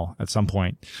all in all at some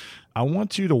point. I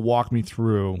want you to walk me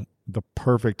through the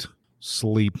perfect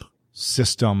sleep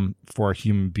system for a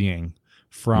human being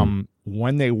from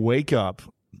when they wake up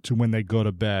to when they go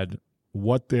to bed,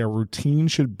 what their routine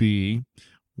should be,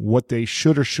 what they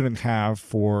should or shouldn't have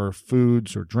for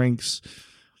foods or drinks,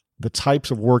 the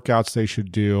types of workouts they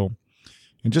should do,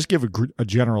 and just give a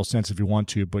general sense if you want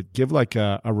to, but give like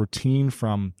a routine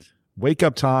from wake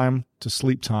up time to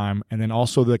sleep time, and then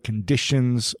also the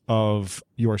conditions of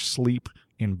your sleep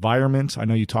environment. I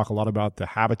know you talk a lot about the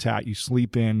habitat you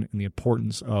sleep in and the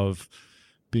importance of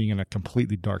being in a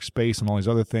completely dark space and all these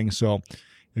other things. So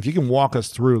if you can walk us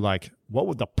through, like, what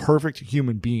would the perfect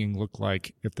human being look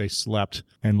like if they slept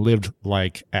and lived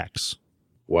like X?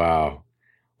 Wow.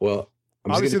 Well,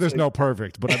 obviously there's no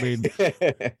perfect, but I mean,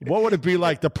 what would it be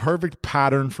like, the perfect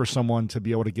pattern for someone to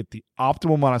be able to get the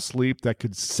optimal amount of sleep that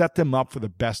could set them up for the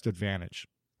best advantage?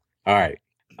 All right.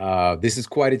 This is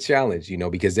quite a challenge,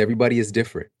 because everybody is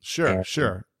different.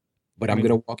 Sure. But I'm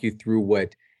going to walk you through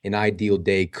what an ideal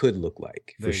day could look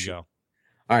like. There you go.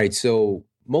 All right. So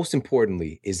most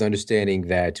importantly is understanding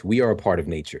that we are a part of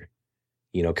nature.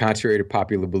 Contrary to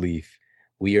popular belief,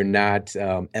 we are not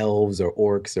elves or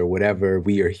orcs or whatever.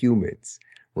 We are humans,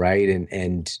 right?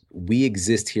 And we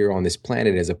exist here on this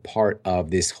planet as a part of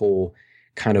this whole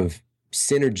kind of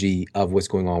synergy of what's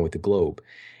going on with the globe.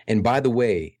 And by the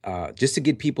way, just to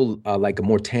give people like a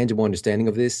more tangible understanding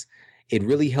of this, it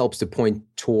really helps to point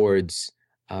towards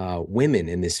women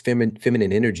and this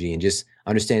feminine energy and just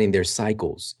understanding their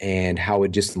cycles and how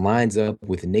it just lines up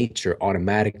with nature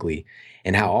automatically.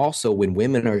 And how also when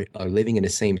women are living in the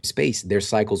same space, their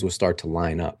cycles will start to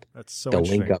line up. That's so They'll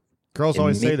interesting. link up. Girls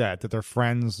always say that their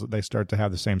friends, they start to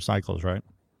have the same cycles, right?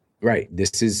 Right.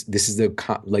 This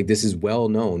is well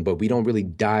known, but we don't really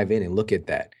dive in and look at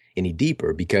that any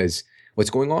deeper because what's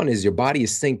going on is your body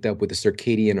is synced up with the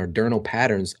circadian or diurnal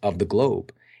patterns of the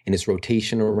globe and its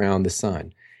rotation around the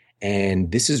sun. And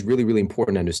this is really, really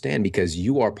important to understand because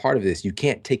you are part of this. You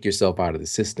can't take yourself out of the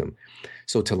system.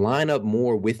 So to line up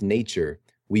more with nature,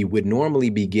 we would normally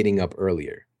be getting up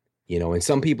earlier, and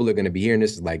some people are going to be hearing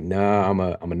this like, nah, I'm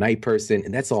a night person,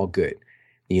 and that's all good,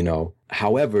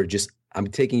 However, I'm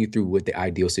taking you through what the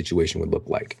ideal situation would look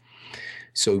like.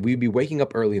 So we'd be waking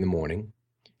up early in the morning.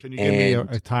 Can you give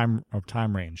me a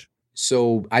time range?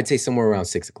 So I'd say somewhere around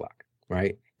 6 o'clock,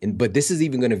 right? But this is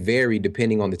even going to vary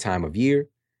depending on the time of year,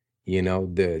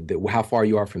 the how far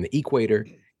you are from the equator.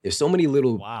 There's so many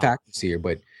little factors here,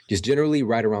 but just generally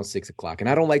right around 6 o'clock. And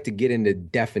I don't like to get into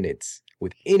definites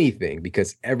with anything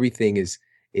because everything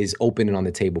is open and on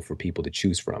the table for people to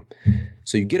choose from.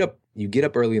 So you get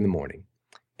up early in the morning.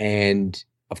 And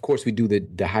of course we do the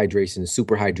hydration,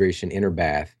 super hydration, inner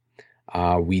bath.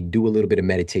 We do a little bit of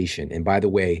meditation. And by the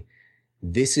way,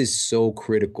 this is so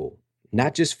critical,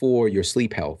 not just for your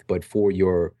sleep health, but for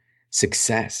your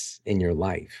success in your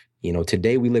life.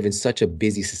 Today we live in such a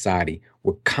busy society.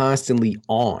 We're constantly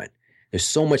on. There's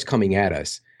so much coming at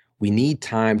us. We need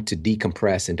time to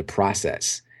decompress and to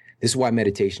process. This is why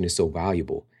meditation is so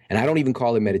valuable. And I don't even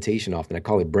call it meditation often. I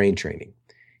call it brain training.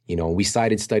 We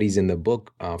cited studies in the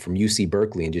book from UC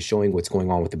Berkeley and just showing what's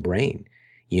going on with the brain,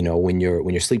 when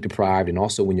you're sleep deprived and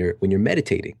also when you're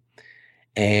meditating.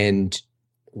 And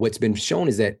what's been shown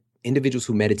is that individuals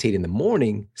who meditate in the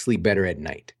morning sleep better at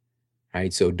night.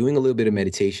 Right. So doing a little bit of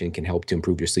meditation can help to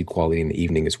improve your sleep quality in the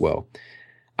evening as well.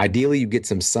 Ideally, you get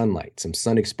some sunlight, some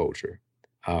sun exposure,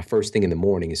 first thing in the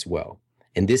morning as well.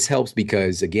 And this helps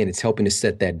because, again, it's helping to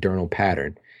set that diurnal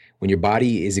pattern. When your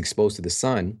body is exposed to the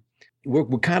sun, we're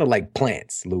kind of like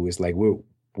plants, Lewis. Like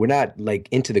we're not like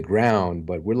into the ground,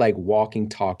 but we're like walking,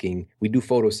 talking. We do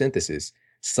photosynthesis.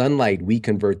 Sunlight, we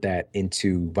convert that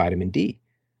into vitamin D,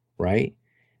 right?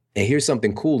 And here's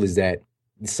something cool is that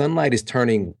the sunlight is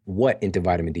turning what into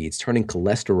vitamin D? It's turning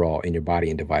cholesterol in your body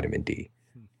into vitamin D.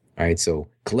 All right. So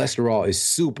cholesterol is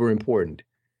super important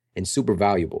and super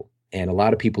valuable. And a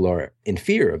lot of people are in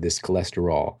fear of this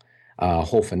cholesterol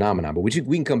whole phenomenon. But we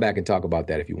can come back and talk about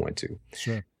that if you want to.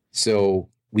 Sure. So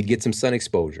we get some sun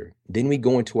exposure. Then we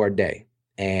go into our day.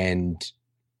 And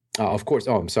of course,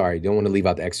 I'm sorry, don't want to leave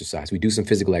out the exercise. We do some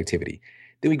physical activity.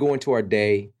 Then we go into our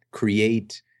day,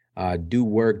 create, do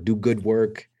work, do good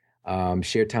work,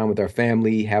 share time with our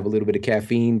family, have a little bit of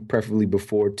caffeine, preferably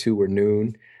before 2 or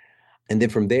noon. And then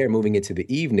from there, moving into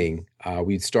the evening,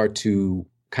 we start to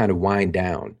kind of wind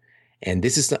down. And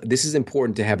this is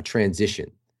important to have a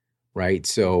transition, right?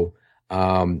 So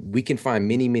we can find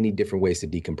many, many different ways to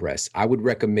decompress. I would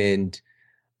recommend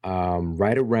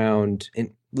right around,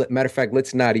 and matter of fact,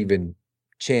 let's not even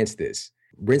chance this.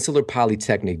 Rensselaer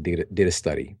Polytechnic did a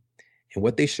study. And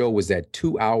what they showed was that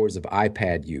 2 hours of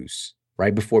iPad use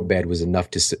right before bed was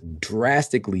enough to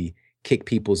drastically kick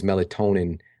people's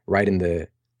melatonin right in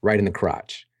the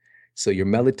crotch. So your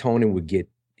melatonin would get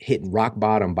hit rock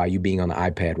bottom by you being on the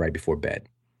iPad right before bed,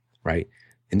 right?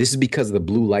 And this is because of the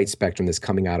blue light spectrum that's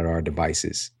coming out of our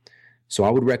devices. So I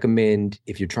would recommend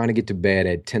if you're trying to get to bed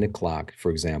at 10 o'clock,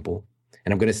 for example,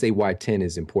 and I'm going to say why 10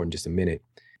 is important in just a minute,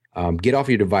 get off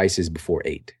your devices before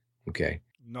 8, okay?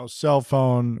 No cell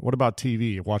phone. What about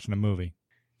TV? You're watching a movie.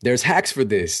 There's hacks for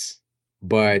this,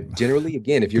 but generally,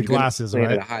 again, if you're glasses, playing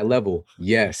right? at a high level,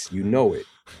 yes, you know it.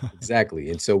 Exactly.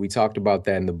 And so we talked about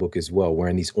that in the book as well,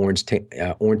 wearing these orange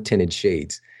tinted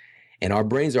shades. And our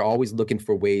brains are always looking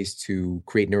for ways to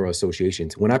create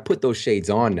neuroassociations. When I put those shades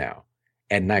on now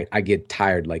at night, I get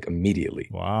tired like immediately.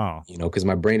 Wow. Because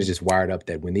my brain is just wired up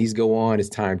that when these go on, it's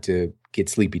time to get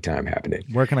sleepy time happening.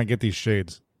 Where can I get these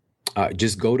shades?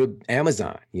 Just go to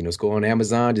Amazon. Just go on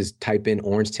Amazon, just type in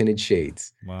orange tinted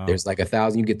shades. Wow. There's like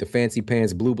 1,000. You get the fancy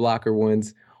pants, blue blocker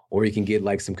ones, or you can get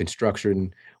like some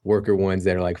construction worker ones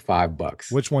that are like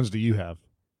 $5. Which ones do you have?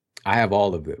 I have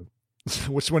all of them.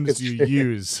 Which ones do you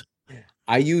use?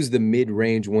 I use the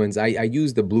mid-range ones. I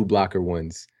use the blue blocker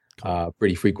ones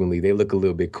pretty frequently. They look a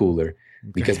little bit cooler.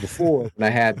 Because before, when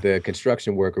I had the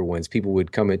construction worker ones, people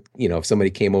would come at, if somebody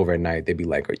came over at night, they'd be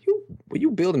like, were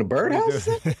you building a birdhouse?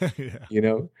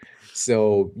 Yeah.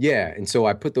 So, yeah. And so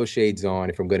I put those shades on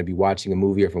if I'm going to be watching a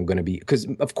movie or if I'm going to be, because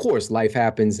of course life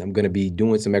happens. I'm going to be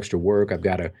doing some extra work. I've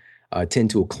got to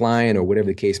attend to a client or whatever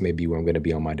the case may be where I'm going to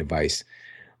be on my device.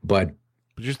 But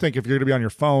just think if you're going to be on your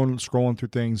phone scrolling through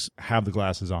things, have the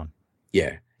glasses on.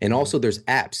 Yeah. And also there's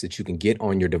apps that you can get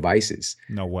on your devices.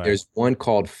 No way. There's one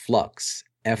called Flux,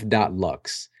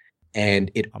 F.Lux. And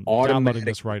I'm downloading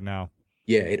this right now.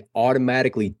 Yeah, it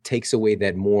automatically takes away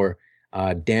that more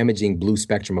damaging blue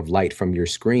spectrum of light from your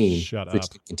screen. Shut which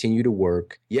up. can continue to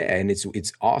work. Yeah, and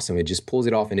it's awesome. It just pulls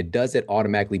it off, and it does it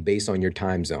automatically based on your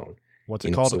time zone. What's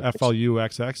it called? So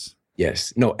FLUXX?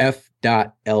 Yes. No,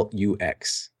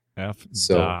 F.LUX.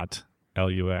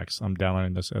 F.LUX. I'm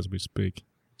downloading this as we speak.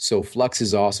 So Flux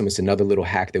is awesome. It's another little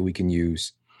hack that we can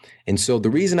use. And so the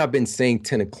reason I've been saying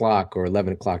 10 o'clock or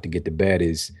 11 o'clock to get to bed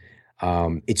is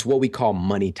it's what we call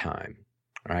money time,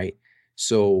 right?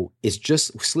 So it's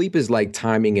just, sleep is like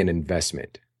timing an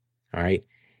investment, all right?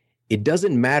 It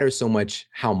doesn't matter so much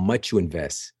how much you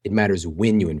invest. It matters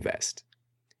when you invest.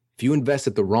 If you invest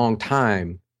at the wrong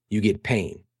time, you get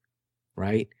pain,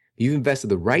 right? If you invest at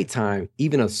the right time,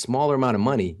 even a smaller amount of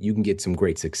money, you can get some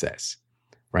great success,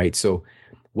 right? So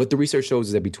what the research shows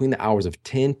is that between the hours of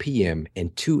 10 p.m.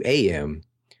 and 2 a.m.,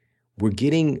 we're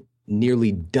getting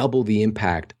nearly double the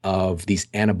impact of these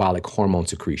anabolic hormone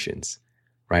secretions,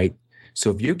 right? So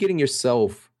if you're getting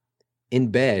yourself in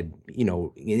bed,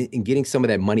 and getting some of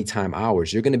that money time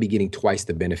hours, you're going to be getting twice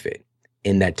the benefit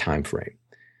in that time frame.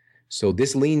 So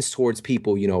this leans towards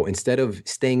people, instead of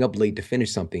staying up late to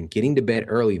finish something, getting to bed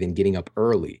early than getting up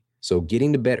early. So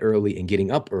getting to bed early and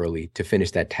getting up early to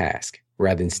finish that task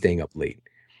rather than staying up late.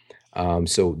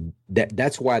 So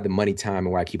that's why the money time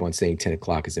and why I keep on saying 10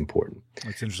 o'clock is important.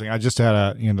 That's interesting. I just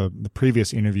had the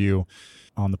previous interview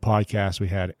on the podcast, we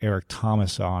had Eric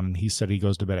Thomas on, and he said he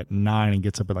goes to bed at 9 and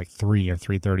gets up at like 3 or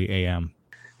 3:30 a.m.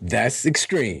 That's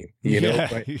extreme, know.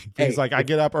 But, he's like, I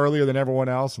get up earlier than everyone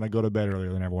else and I go to bed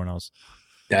earlier than everyone else.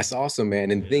 That's awesome, man.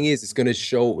 And the thing is, it's going to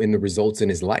show in the results in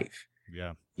his life.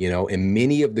 Yeah. And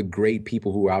many of the great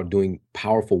people who are out doing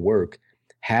powerful work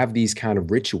have these kind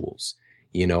of rituals,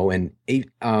 and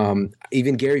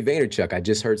even Gary Vaynerchuk, I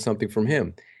just heard something from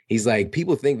him. He's like,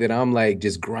 people think that I'm like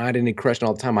just grinding and crushing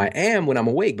all the time. I am when I'm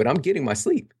awake, but I'm getting my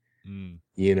sleep.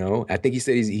 I think he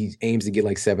said he aims to get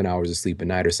like 7 hours of sleep a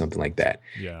night or something like that.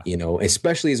 Yeah.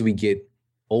 Especially as we get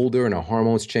older and our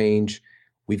hormones change,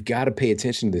 we've got to pay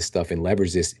attention to this stuff and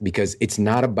leverage this, because it's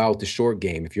not about the short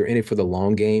game. If you're in it for the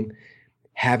long game,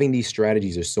 having these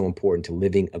strategies are so important to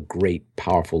living a great,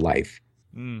 powerful life.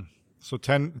 So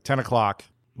 10 o'clock,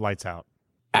 lights out.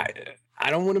 I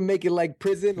don't want to make it like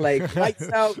prison, like lights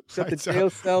out, shut the jail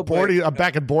cell. I'm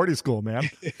back at boarding school, man.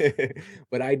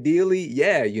 But ideally,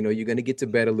 yeah, you're going to get to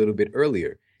bed a little bit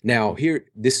earlier. Now,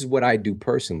 this is what I do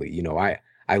personally.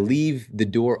 I leave the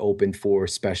door open for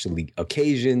special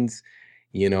occasions.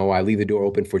 I leave the door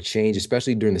open for change,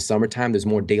 especially during the summertime. There's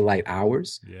more daylight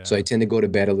hours. Yeah. So I tend to go to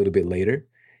bed a little bit later,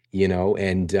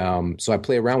 and so I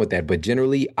play around with that. But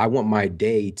generally, I want my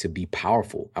day to be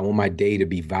powerful. I want my day to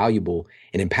be valuable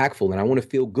and impactful, and I want to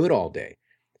feel good all day.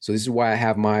 So this is why I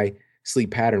have my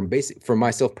sleep pattern. Basic for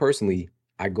myself personally,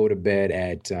 I go to bed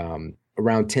at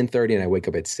around 10:30 and I wake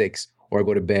up at 6, or I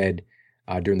go to bed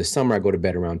during the summer. I go to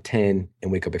bed around 10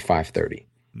 and wake up at 5:30.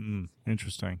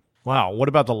 Interesting. Wow. What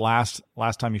about the last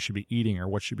time you should be eating, or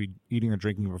what should be eating or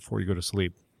drinking before you go to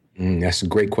sleep? That's a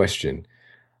great question.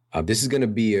 This is going to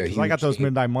be I got those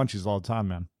midnight munchies all the time,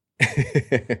 man.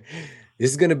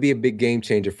 This is going to be a big game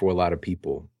changer for a lot of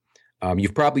people.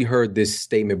 You've probably heard this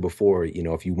statement before.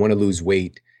 If you want to lose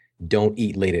weight, don't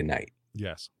eat late at night.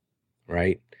 Yes.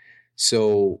 Right.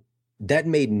 So that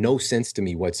made no sense to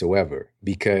me whatsoever,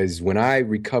 because when I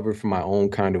recovered from my own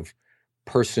kind of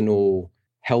personal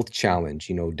health challenge,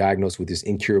 diagnosed with this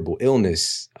incurable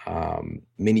illness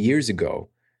many years ago,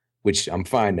 which I'm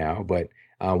fine now. But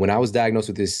when I was diagnosed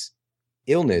with this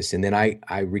illness and then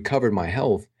I recovered my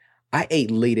health, I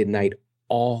ate late at night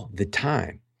all the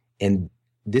time. And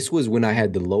this was when I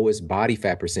had the lowest body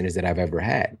fat percentage that I've ever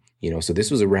had. So this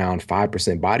was around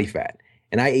 5% body fat.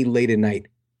 And I ate late at night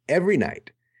every night.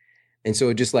 And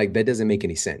so just like, that doesn't make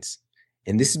any sense.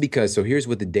 And this is because, so here's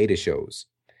what the data shows.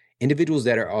 Individuals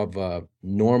that are of a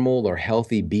normal or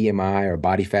healthy BMI or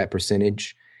body fat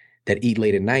percentage that eat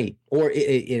late at night, or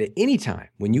at any time,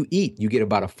 when you eat, you get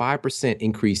about a 5%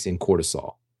 increase in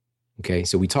cortisol. Okay,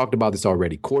 so we talked about this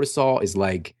already. Cortisol is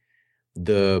like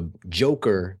the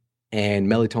Joker and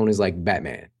melatonin is like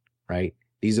Batman, right?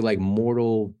 These are like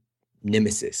mortal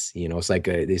nemesis. It's like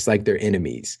they're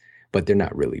enemies, but they're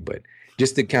not really. But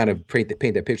just to kind of paint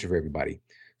that picture for everybody.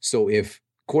 So if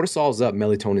cortisol's up,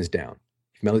 melatonin's down.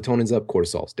 Melatonin's up,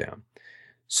 cortisol's down.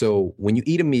 So when you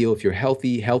eat a meal, if you're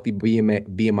healthy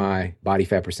BMI, body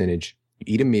fat percentage,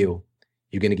 you eat a meal,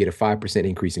 you're going to get a 5%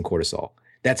 increase in cortisol.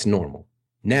 That's normal.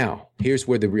 Now, here's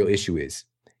where the real issue is.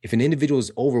 If an individual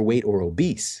is overweight or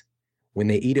obese, when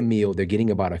they eat a meal, they're getting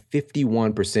about a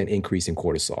 51% increase in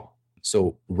cortisol.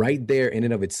 So right there in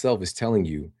and of itself is telling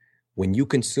you, when you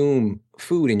consume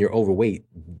food and you're overweight,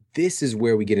 this is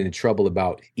where we get into trouble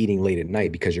about eating late at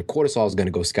night, because your cortisol is going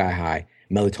to go sky high,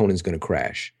 melatonin is going to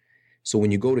crash. So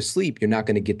when you go to sleep, you're not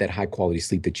going to get that high quality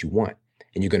sleep that you want.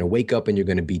 And you're going to wake up and you're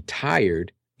going to be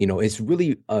tired. It's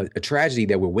really a tragedy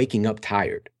that we're waking up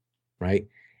tired, right?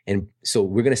 And so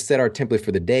we're going to set our template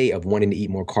for the day of wanting to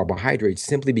eat more carbohydrates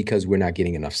simply because we're not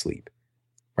getting enough sleep,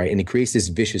 right? And it creates this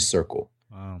vicious circle.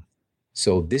 Wow.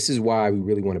 So this is why we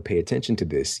really want to pay attention to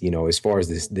this, as far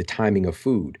as the timing of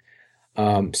food.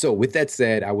 So with that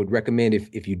said, I would recommend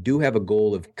if you do have a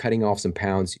goal of cutting off some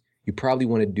pounds, you probably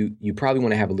want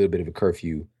to have a little bit of a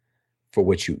curfew for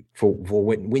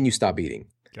when you stop eating.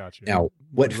 Gotcha. Now,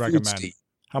 what foods to eat?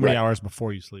 How many hours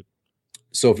before you sleep?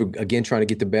 So if we're again trying to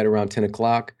get to bed around 10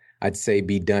 o'clock, I'd say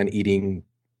be done eating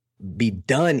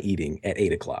at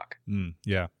 8 o'clock.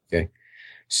 Yeah. Okay.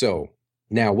 So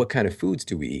now what kind of foods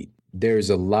do we eat? There's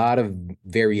a lot of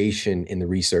variation in the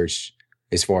research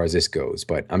as far as this goes,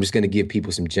 but I'm just going to give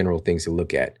people some general things to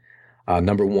look at.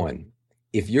 Number one,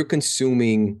 if you're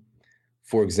consuming,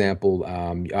 for example,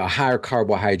 a higher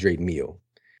carbohydrate meal,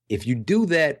 if you do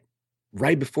that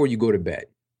right before you go to bed,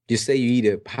 just say you eat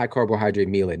a high carbohydrate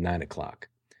meal at 9 o'clock,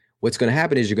 what's going to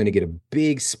happen is you're going to get a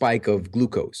big spike of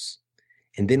glucose.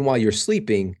 And then while you're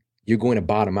sleeping, you're going to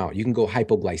bottom out. You can go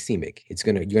hypoglycemic.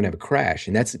 You're going to have a crash,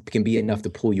 and that can be enough to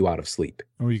pull you out of sleep.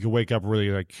 Or you can wake up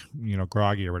really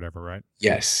groggy or whatever, right?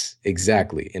 Yes,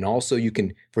 exactly. And also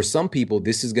for some people,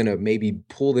 this is going to maybe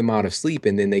pull them out of sleep,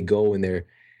 and then they go and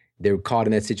they're caught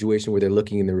in that situation where they're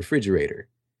looking in the refrigerator,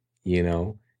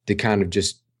 to kind of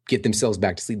just get themselves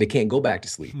back to sleep. They can't go back to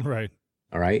sleep. Right.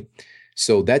 All right.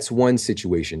 So that's one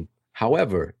situation.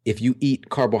 However, if you eat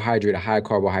a high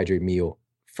carbohydrate meal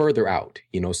further out,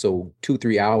 so 2,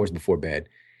 3 hours before bed,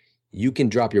 you can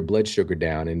drop your blood sugar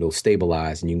down and it'll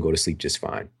stabilize and you can go to sleep just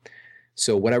fine.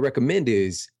 So what I recommend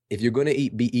is if you're going to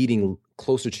be eating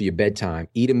closer to your bedtime,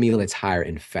 eat a meal that's higher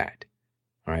in fat.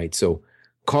 All right. So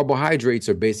carbohydrates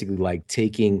are basically like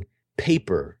taking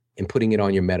paper and putting it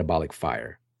on your metabolic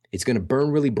fire. It's going to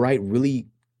burn really bright, really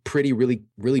pretty, really,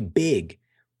 really big,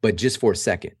 but just for a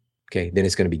second. Okay. Then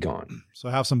it's going to be gone. So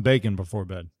have some bacon before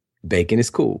bed. Bacon is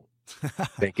cool.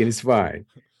 Bacon is fine.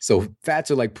 So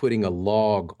fats are like putting a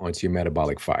log onto your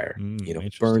metabolic fire.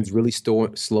 Burns really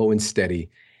slow and steady.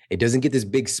 It doesn't get this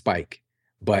big spike,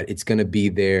 but it's going to be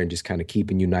there and just kind of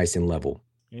keeping you nice and level.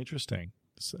 Interesting.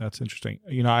 That's interesting.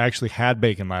 I actually had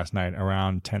bacon last night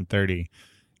around 10:30,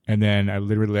 and then I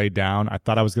literally laid down. I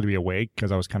thought I was going to be awake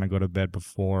because I was kind of going to bed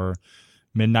before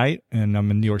midnight, and I'm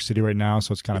in New York City right now,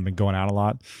 so it's kind of been going out a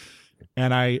lot.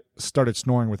 And I started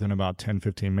snoring within about 10,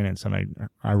 15 minutes, and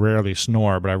I rarely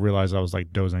snore, but I realized I was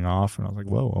like dozing off, and I was like,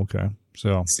 whoa, okay.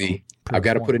 So see, I've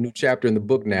got to put a new chapter in the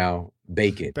book now.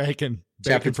 Bacon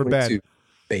Bacon for bed.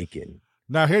 Bacon.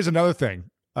 Now, here's another thing.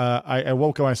 I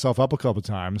woke myself up a couple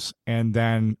times, and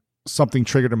then something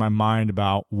triggered in my mind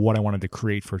about what I wanted to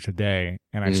create for today.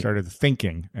 And I started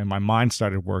thinking, and my mind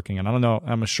started working. And I don't know,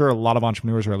 I'm sure a lot of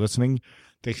entrepreneurs who are listening,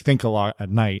 they think a lot at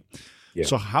night. Yeah.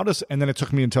 So and then it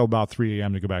took me until about 3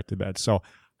 a.m. to go back to bed. So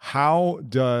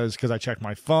because I checked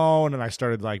my phone and I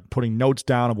started like putting notes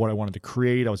down of what I wanted to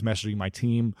create. I was messaging my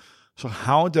team. So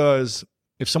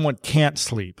if someone can't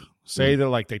sleep, say they're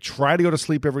like, they try to go to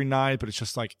sleep every night, but it's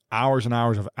just like hours and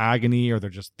hours of agony, or they're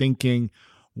just thinking,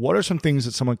 what are some things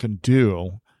that someone can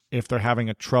do if they're having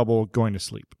a trouble going to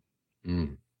sleep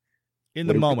in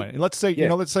the moment? And let's say,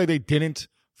 let's say they didn't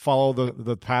follow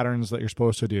the patterns that you're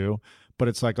supposed to do, but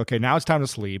it's like, okay, now it's time to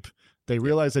sleep. They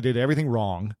realize they did everything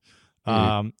wrong.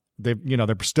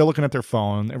 They're still looking at their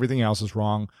phone. Everything else is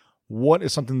wrong. What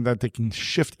is something that they can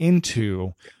shift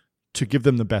into to give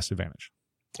them the best advantage?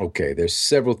 Okay, there's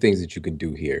several things that you can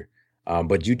do here.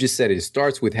 But you just said it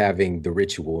starts with having the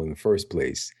ritual in the first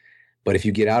place. But if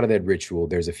you get out of that ritual,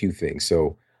 there's a few things.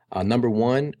 So number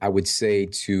one, I would say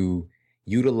to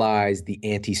utilize the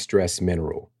anti-stress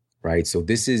mineral, right? So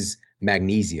this is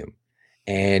magnesium.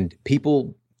 And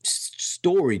people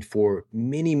storied for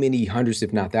many, many hundreds,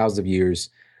 if not thousands of years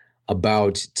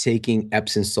about taking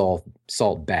Epsom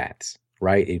salt baths,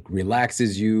 right? It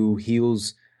relaxes you,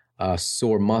 heals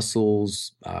sore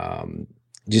muscles.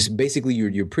 Just basically,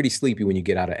 you're pretty sleepy when you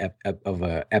get out of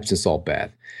a Epsom salt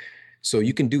bath. So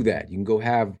you can do that. You can go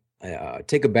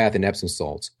take a bath in Epsom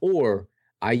salts, or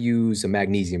I use a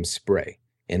magnesium spray,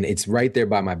 and it's right there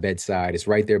by my bedside. It's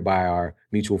right there by our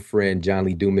mutual friend John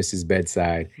Lee Dumas's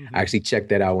bedside. I actually checked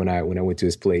that out when I went to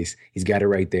his place. He's got it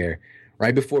right there,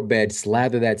 right before bed.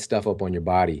 Slather that stuff up on your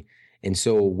body. And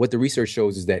so what the research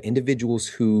shows is that individuals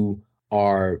who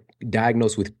are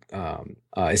diagnosed with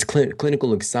as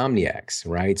clinical insomniacs,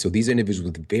 right? So these are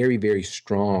individuals with very, very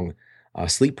strong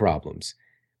sleep problems.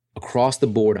 Across the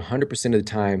board, 100% of the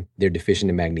time, they're deficient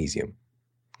in magnesium,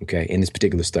 okay, in this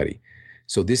particular study.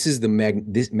 So this is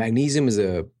this magnesium is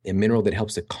a mineral that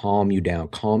helps to calm you down,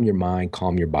 calm your mind,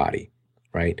 calm your body,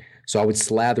 right? So I would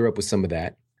slather up with some of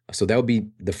that. So that would be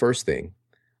the first thing.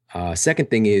 Second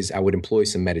thing is I would employ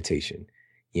some meditation,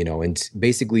 and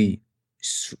basically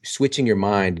switching your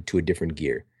mind to a different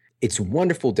gear. It's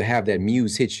wonderful to have that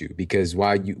muse hit you, because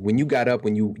when you got up,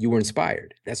 when you were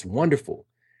inspired, that's wonderful.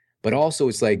 But also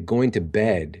it's like going to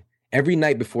bed. Every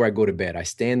night before I go to bed, I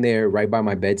stand there right by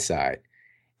my bedside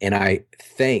and I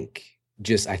thank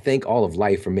all of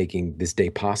life for making this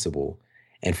day possible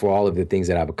and for all of the things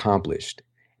that I've accomplished.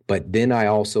 But then I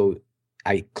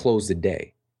close the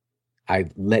day. I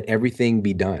let everything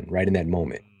be done right in that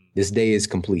moment. This day is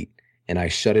complete. And I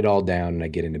shut it all down and I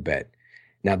get into bed.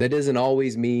 Now, that doesn't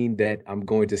always mean that I'm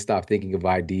going to stop thinking of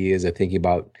ideas or thinking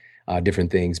about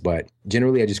different things, but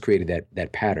generally I just created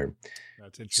that pattern.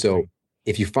 That's interesting. So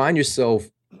if you find yourself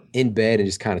in bed and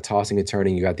just kind of tossing and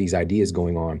turning, you got these ideas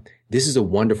going on, this is a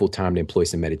wonderful time to employ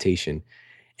some meditation.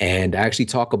 And I actually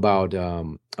talk about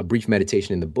a brief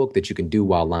meditation in the book that you can do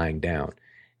while lying down.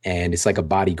 And it's like a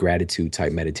body gratitude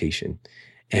type meditation.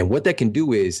 And what that can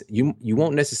do is you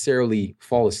won't necessarily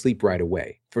fall asleep right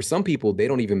away. For some people, they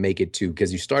don't even make it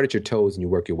because you start at your toes and you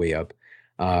work your way up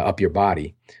your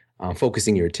body,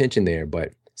 focusing your attention there.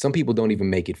 But some people don't even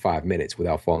make it 5 minutes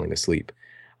without falling asleep.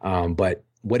 But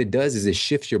what it does is it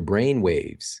shifts your brain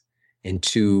waves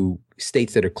into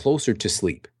states that are closer to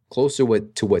sleep, closer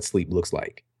to what sleep looks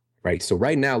like, right? So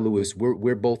right now, Lewis,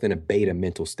 we're both in a beta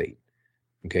mental state.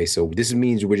 Okay, so this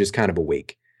means we're just kind of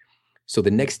awake. So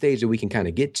the next stage that we can kind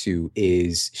of get to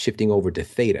is shifting over to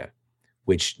theta,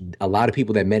 which a lot of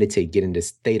people that meditate get into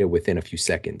theta within a few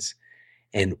seconds.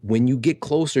 And when you get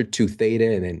closer to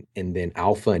theta and then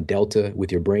alpha and delta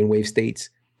with your brainwave states,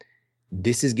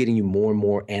 this is getting you more and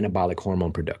more anabolic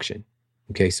hormone production.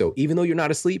 Okay, so even though you're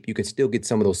not asleep, you can still get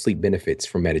some of those sleep benefits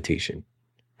from meditation,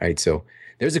 right? So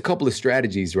there's a couple of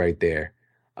strategies right there.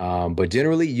 But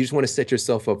generally, you just want to set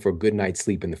yourself up for a good night's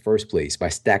sleep in the first place by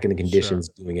stacking the conditions,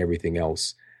 doing everything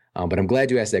else. But I'm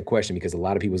glad you asked that question, because a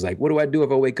lot of people's like, what do I do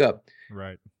if I wake up?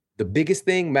 Right. The biggest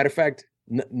thing, matter of fact,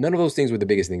 none of those things were the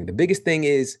biggest thing. The biggest thing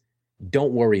is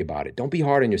don't worry about it. Don't be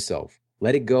hard on yourself.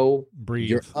 Let it go. Breathe.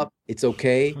 You're up. It's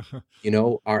okay.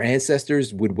 Our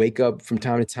ancestors would wake up from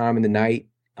time to time in the night.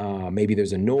 Maybe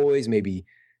there's a noise. Maybe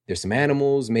there's some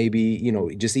animals. Maybe,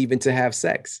 just even to have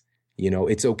sex.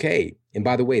 It's okay. And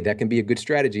by the way, that can be a good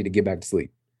strategy to get back to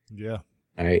sleep. Yeah.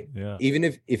 All right. Yeah. Even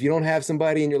if you don't have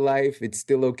somebody in your life, it's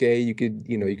still okay. You could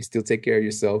still take care of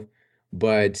yourself.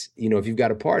 But, if you've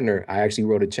got a partner, I actually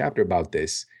wrote a chapter about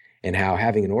this and how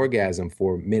having an orgasm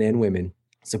for men and women,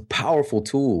 it's a powerful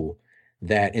tool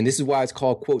and this is why it's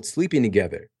called, quote, sleeping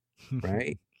together,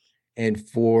 right? And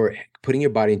for putting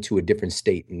your body into a different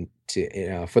state and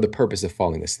for the purpose of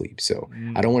falling asleep. So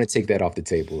I don't want to take that off the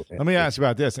table. Let me ask you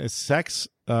about this. Is sex,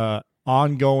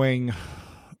 ongoing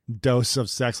dose of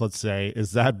sex, let's say,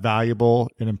 is that valuable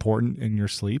and important in your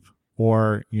sleep?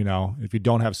 Or, if you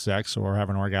don't have sex or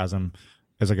have an orgasm,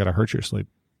 is it going to hurt your sleep?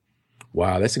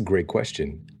 Wow, that's a great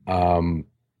question.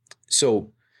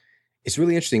 So it's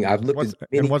really interesting. I've looked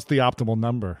at what's the optimal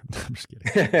number? I'm just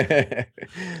kidding.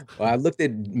 Well, I looked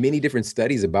at many different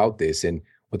studies about this, and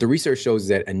what the research shows is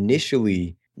that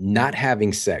initially not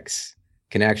having sex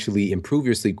can actually improve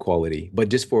your sleep quality, but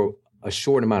just for a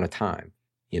short amount of time.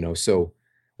 So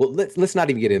let's not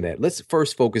even get into that. Let's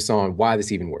first focus on why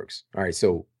this even works. All right,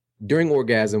 so during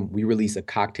orgasm, we release a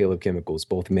cocktail of chemicals,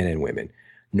 both men and women: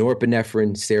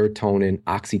 norepinephrine, serotonin,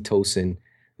 oxytocin,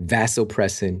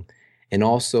 vasopressin, and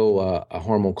also a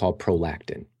hormone called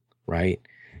prolactin, right?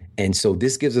 And so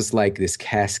this gives us like this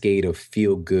cascade of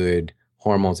feel-good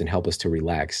hormones and help us to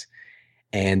relax.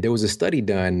 And there was a study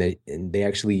done and they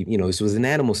actually, this was an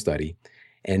animal study,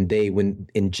 and when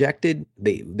injected,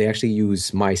 they actually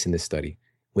used mice in this study.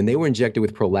 When they were injected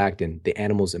with prolactin, the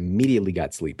animals immediately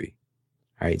got sleepy.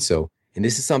 All right. So, and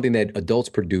this is something that adults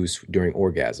produce during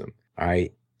orgasm. All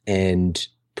right. And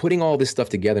putting all this stuff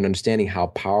together and understanding how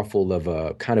powerful of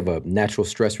a kind of a natural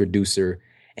stress reducer,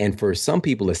 and for some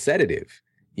people a sedative,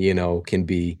 can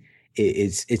be,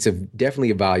 it's definitely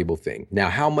a valuable thing.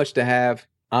 Now, how much to have?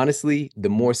 Honestly, the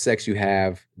more sex you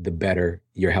have, the better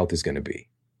your health is going to be,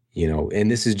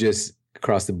 and this is just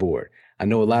across the board. I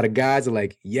know a lot of guys are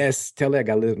like, yes, tell her I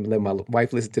got to let my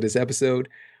wife listen to this episode,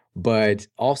 but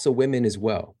also women as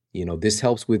well. This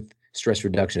helps with stress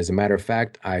reduction. As a matter of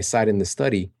fact, I cite in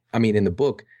the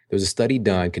book, there was a study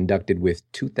conducted with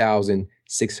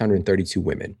 2,632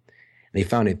 women. And they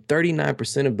found that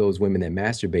 39% of those women that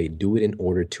masturbate do it in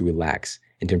order to relax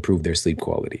and to improve their sleep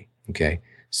quality. Okay.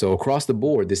 So across the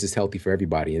board, this is healthy for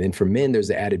everybody. And then for men, there's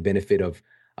the added benefit of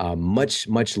much,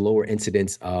 much lower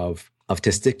incidence of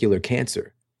testicular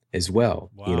cancer as well.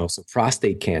 Wow. So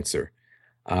prostate cancer,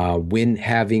 when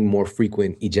having more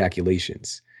frequent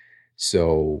ejaculations.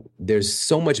 So there's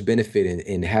so much benefit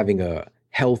in having a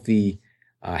healthy,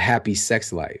 happy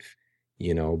sex life,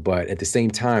 but at the same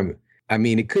time,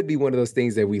 it could be one of those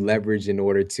things that we leverage in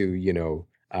order to,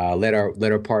 let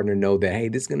our partner know that, hey,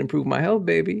 this is going to improve my health,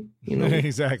 baby.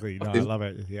 Exactly. No, I love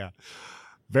it. Yeah.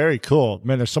 Very cool,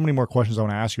 man. There's so many more questions I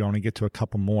want to ask you. I want to get to a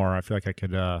couple more. I feel like I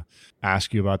could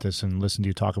ask you about this and listen to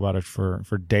you talk about it for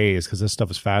days, because this stuff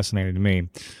is fascinating to me.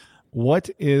 What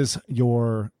is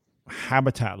your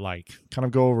habitat like? Kind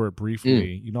of go over it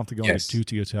briefly. You don't have to go into too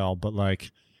detail, but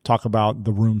like talk about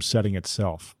the room setting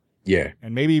itself. Yeah.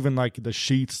 And maybe even like the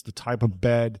sheets, the type of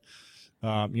bed,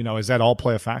 is that all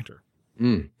play a factor?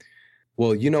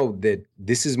 Well, that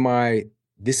this is my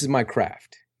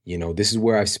craft. This is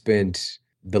where I've spent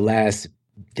the last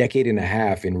decade and a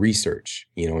half in research,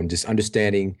 and just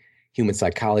understanding human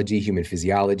psychology, human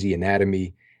physiology,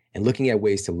 anatomy, and looking at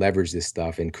ways to leverage this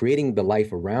stuff and creating the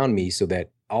life around me so that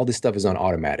all this stuff is on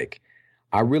automatic.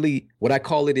 What I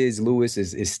call it is, Lewis,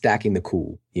 is stacking the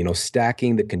cool,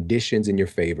 stacking the conditions in your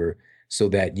favor so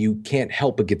that you can't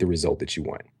help but get the result that you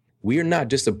want. We are not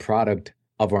just a product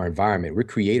of our environment. We're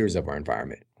creators of our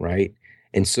environment, right?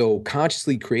 And so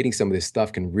consciously creating some of this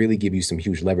stuff can really give you some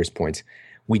huge leverage points.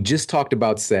 We just talked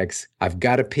about sex. I've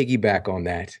got to piggyback on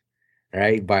that,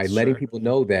 right? By letting people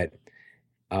know that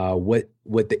what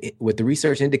the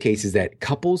research indicates is that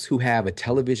couples who have a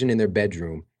television in their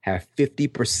bedroom have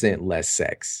 50% less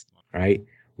sex, right?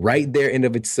 Right there in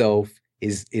of itself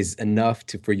is enough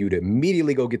for you to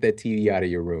immediately go get that TV out of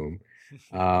your room.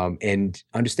 And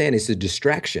understand it's a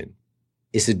distraction.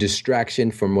 It's a distraction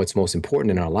from what's most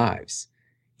important in our lives.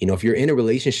 You know, if you're in a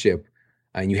relationship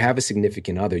and you have a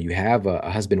significant other, you have a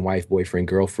husband, wife, boyfriend,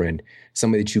 girlfriend,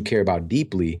 somebody that you care about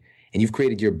deeply, and you've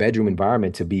created your bedroom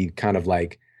environment to be kind of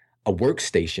like a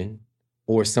workstation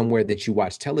or somewhere that you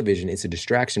watch television, it's a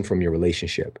distraction from your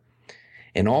relationship.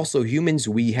 And also humans,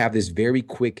 we have this very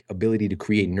quick ability to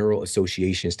create neural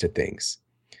associations to things.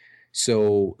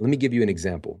 So let me give you an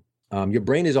example. Your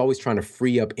brain is always trying to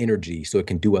free up energy so it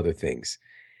can do other things.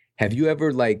 Have you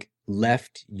ever like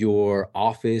left your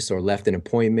office or left an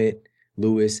appointment,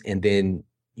 Lewis, and then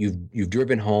you've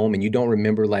driven home and you don't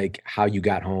remember like how you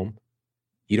got home?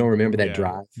 You don't remember that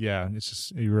drive? Yeah. It's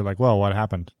just, you were like, well, what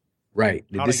happened? Right.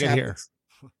 How did I get here?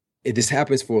 This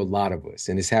happens for a lot of us,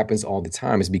 and this happens all the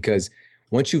time. It's because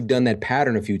once you've done that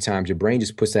pattern a few times, your brain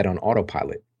just puts that on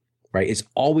autopilot, right? It's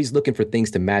always looking for things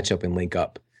to match up and link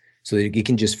up so that it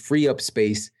can just free up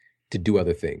space to do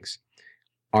other things.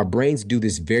 Our brains do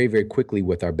this very, very quickly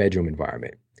with our bedroom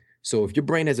environment. So if your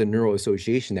brain has a neural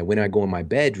association that when I go in my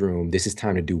bedroom, this is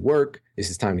time to do work,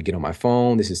 this is time to get on my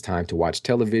phone, this is time to watch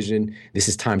television, this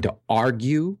is time to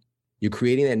argue, you're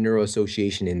creating that neural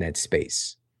association in that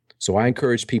space. So I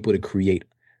encourage people to create,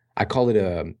 I call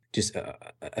it just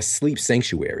a sleep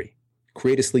sanctuary.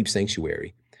 Create a sleep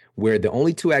sanctuary where the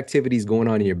only two activities going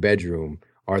on in your bedroom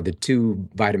are the two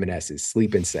vitamin S's,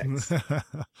 sleep and sex,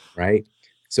 right?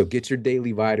 So get your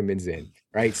daily vitamins in,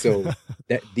 right? So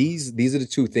that these are the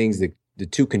two things, the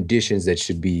two conditions that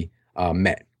should be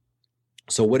met.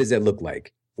 So what does that look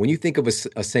like? When you think of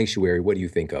a sanctuary, what do you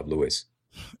think of, Lewis?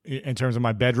 In terms of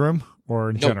my bedroom or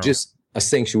in general? No, just a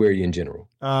sanctuary in general.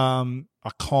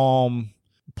 A calm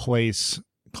place,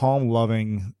 calm,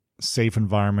 loving, safe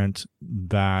environment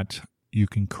that you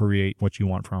can create what you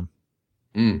want from.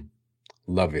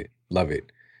 Love it. Love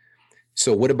it.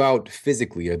 So what about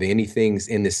physically? Are there any things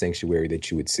in this sanctuary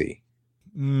that you would see?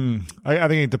 I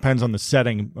think it depends on the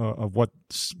setting of what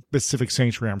specific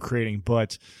sanctuary I'm creating.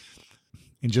 But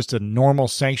in just a normal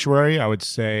sanctuary, I would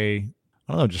say,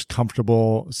 I don't know, just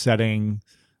comfortable setting,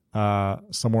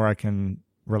 somewhere I can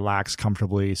relax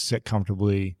comfortably, sit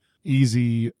comfortably,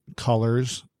 easy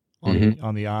colors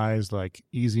on the eyes, like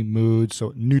easy mood.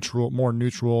 So more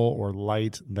neutral or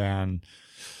light than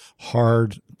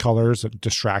hard colors that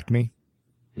distract me.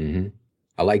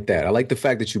 I like that. I like the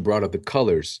fact that you brought up the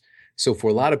colors. So for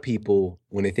a lot of people,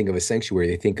 when they think of a sanctuary,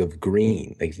 they think of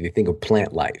green, like they think of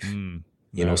plant life,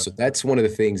 you know, so that's one of the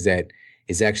things that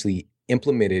is actually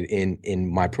implemented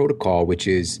in my protocol, which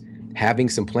is having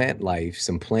some plant life,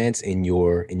 some plants in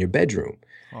your bedroom.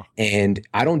 And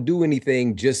I don't do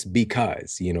anything just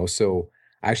because, you know, so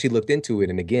I actually looked into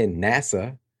it. And again,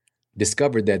 NASA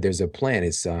discovered that there's a plant.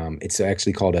 It's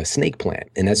actually called a snake plant.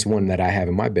 And that's one that I have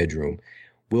in my bedroom.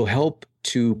 Will help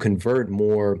to convert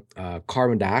more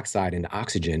carbon dioxide into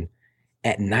oxygen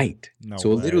at night. It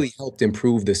literally helped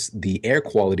improve the air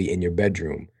quality in your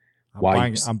bedroom.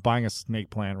 I'm buying a snake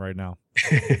plant right now.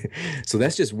 So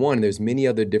that's just one. There's many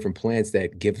other different plants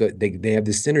that they have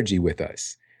this synergy with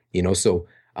us, you know, so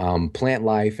plant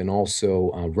life and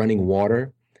also running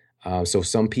water. So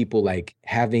some people like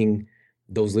having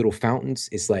those little fountains,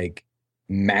 it's like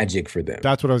magic for them.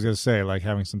 That's what I was going to say. Like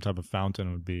having some type of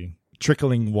fountain would be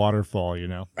trickling waterfall, you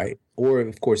know? Right. Or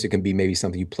of course it can be maybe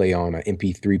something you play on an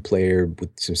MP3 player with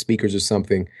some speakers or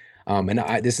something. And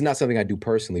this is not something I do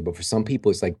personally, but for some people,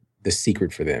 it's like the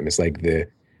secret for them. It's like the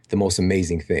most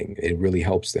amazing thing. It really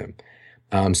helps them.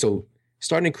 So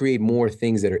starting to create more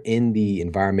things that are in the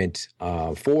environment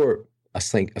for a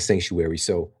sanctuary.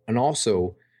 So, and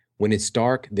also when it's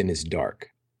dark, then it's dark,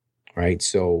 right?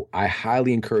 So I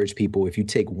highly encourage people, if you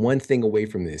take one thing away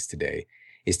from this today,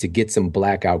 is to get some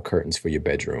blackout curtains for your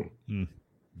bedroom.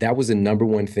 That was the number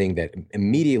one thing that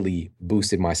immediately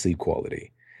boosted my sleep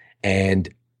quality. And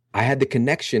I had the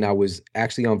connection. I was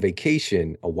actually on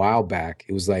vacation a while back.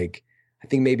 It was like, I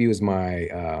think maybe it was my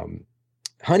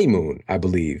honeymoon, I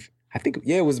believe.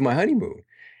 It was my honeymoon.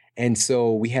 And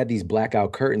so we had these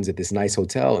blackout curtains at this nice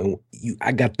hotel, and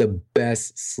I got the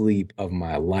best sleep of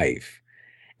my life.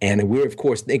 And we're, of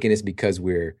course, thinking it's because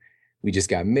we just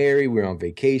got married, we're on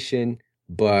vacation.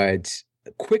 But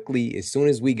quickly, as soon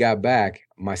as we got back,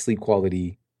 my sleep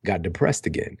quality got depressed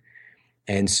again.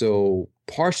 And so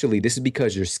partially, this is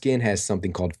because your skin has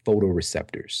something called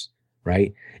photoreceptors,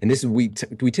 right? And this is, we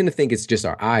tend to think it's just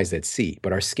our eyes that see,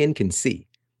 but our skin can see.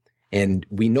 And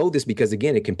we know this because,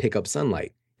 again, it can pick up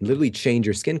sunlight and literally change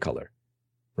your skin color,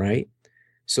 right?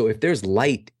 So if there's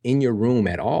light in your room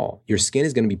at all, your skin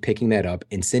is going to be picking that up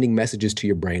and sending messages to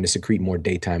your brain to secrete more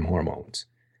daytime hormones.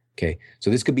 Okay. So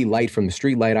this could be light from the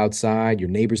street light outside, your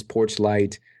neighbor's porch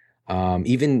light,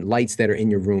 even lights that are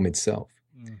in your room itself.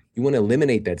 You want to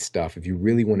eliminate that stuff if you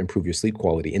really want to improve your sleep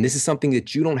quality. And this is something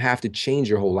that you don't have to change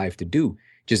your whole life to do.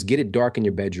 Just get it dark in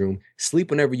your bedroom, sleep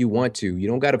whenever you want to. You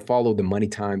don't got to follow the money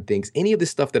time things, any of the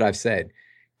stuff that I've said.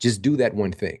 Just do that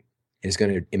one thing. And it's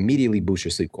going to immediately boost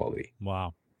your sleep quality.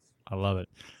 Wow. I love it.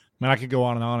 Man, I could go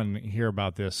on and hear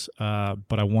about this,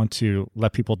 but I want to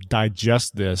let people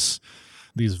digest these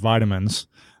vitamins,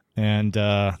 and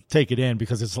take it in,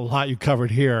 because it's a lot you covered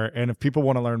here. And if people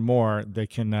want to learn more, they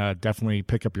can definitely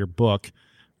pick up your book,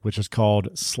 which is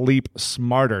called Sleep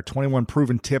Smarter, 21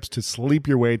 Proven Tips to Sleep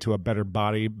Your Way to a Better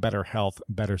Body, Better Health,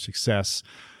 Better Success,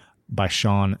 by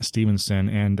Shawn Stevenson.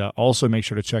 And also make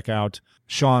sure to check out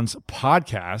Shawn's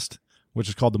podcast, which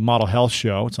is called The Model Health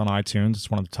Show. It's on iTunes.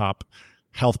 It's one of the top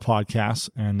health podcasts.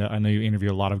 And I know you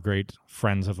interview a lot of great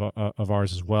friends of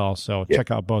ours as well. So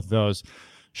check out both those.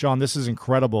 Shawn, this is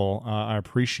incredible. I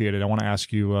appreciate it. I want to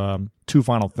ask you two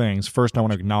final things. First, I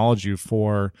want to acknowledge you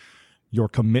for your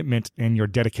commitment and your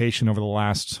dedication over the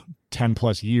last 10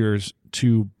 plus years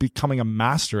to becoming a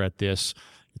master at this.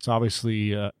 It's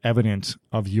obviously evident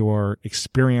of your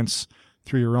experience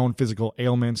through your own physical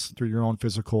ailments, through your own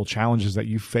physical challenges that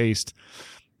you faced,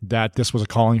 that this was a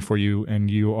calling for you, and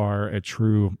you are a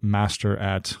true master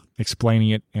at explaining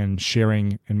it and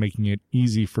sharing and making it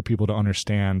easy for people to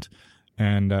understand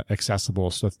and accessible.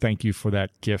 So thank you for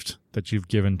that gift that you've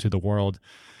given to the world.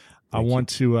 I want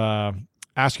to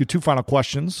ask you two final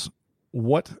questions.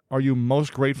 What are you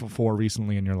most grateful for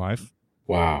recently in your life?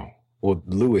 Wow. Well,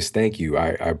 Lewis, thank you. I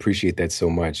appreciate that so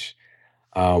much.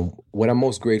 What I'm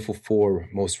most grateful for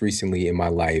most recently in my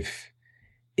life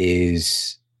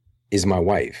is my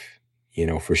wife,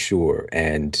 for sure.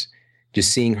 And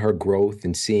just seeing her growth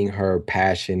and seeing her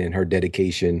passion and her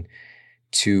dedication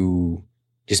to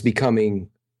just becoming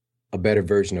a better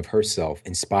version of herself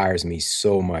inspires me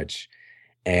so much.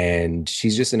 And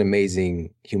she's just an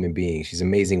amazing human being. She's an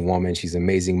amazing woman. She's an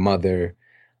amazing mother,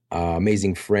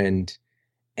 amazing friend.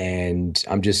 And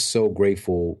I'm just so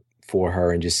grateful for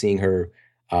her, and just seeing her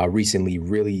recently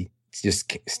really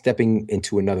just stepping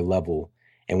into another level.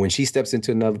 And when she steps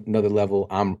into another level,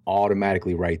 I'm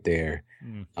automatically right there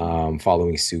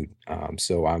following suit.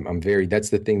 So I'm very, that's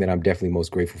the thing that I'm definitely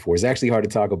most grateful for. It's actually hard to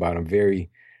talk about. I'm very,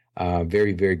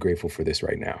 very grateful for this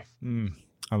right now.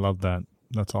 I love that.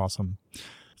 That's awesome.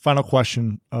 Final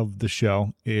question of the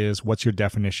show is, what's your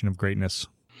definition of greatness?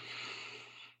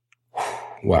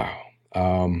 Wow.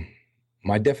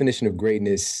 My definition of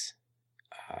greatness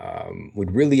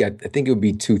would really, I think it would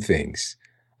be two things.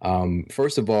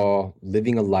 First of all,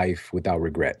 living a life without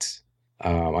regrets.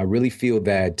 I really feel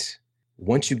that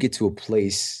once you get to a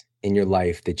place in your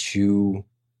life that you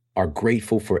are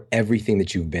grateful for everything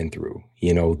that you've been through,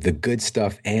 the good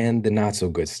stuff and the not so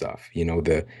good stuff,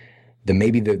 the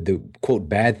maybe the quote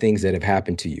bad things that have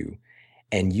happened to you,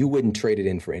 and you wouldn't trade it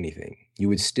in for anything. You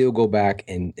would still go back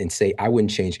and say, I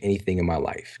wouldn't change anything in my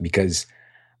life because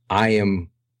I am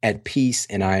at peace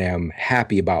and I am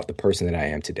happy about the person that I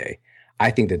am today. I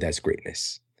think that that's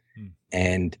greatness.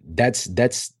 And that's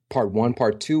part one.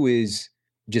 Part two is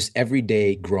just every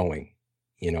day growing,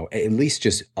 at least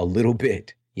just a little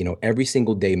bit, every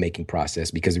single day making process,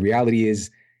 because the reality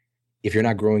is if you're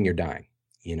not growing, you're dying.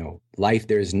 Life,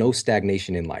 there is no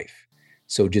stagnation in life.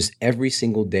 So just every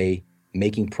single day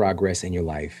making progress in your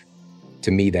life,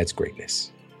 to me, that's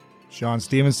greatness. Shawn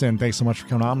Stevenson, thanks so much for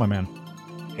coming on, my man.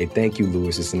 Hey, thank you,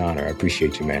 Lewis. It's an honor. I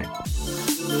appreciate you, man.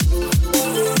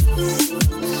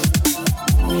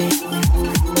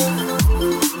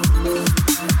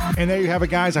 And there you have it,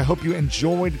 guys. I hope you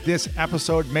enjoyed this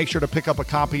episode. Make sure to pick up a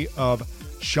copy of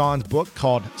Shawn's book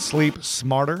called Sleep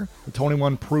Smarter, the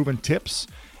 21 Proven Tips.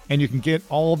 And you can get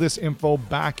all this info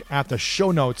back at the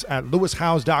show notes at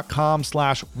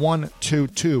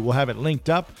lewishowes.com/122. We'll have it linked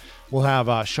up. We'll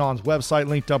have Shawn's website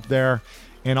linked up there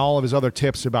and all of his other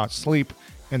tips about sleep,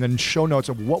 and then show notes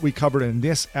of what we covered in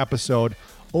this episode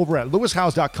over at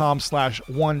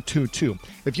lewishowes.com/122.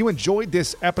 If you enjoyed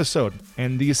this episode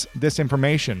and this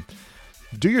information,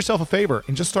 do yourself a favor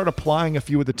and just start applying a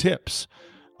few of the tips.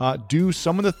 Do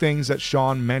some of the things that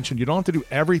Shawn mentioned. You don't have to do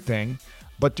everything,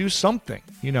 but do something.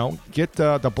 Get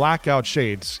the blackout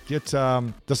shades, get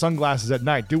the sunglasses at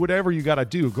night, do whatever you got to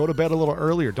do. Go to bed a little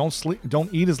earlier. Don't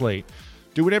eat as late.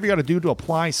 Do whatever you got to do to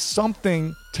apply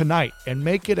something tonight and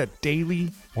make it a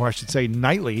daily, or I should say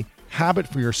nightly, habit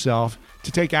for yourself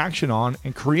to take action on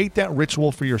and create that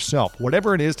ritual for yourself.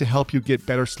 Whatever it is to help you get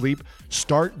better sleep,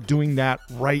 start doing that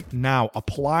right now.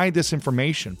 Apply this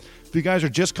information. If you guys are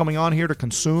just coming on here to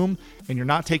consume and you're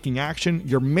not taking action,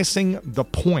 you're missing the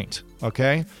point,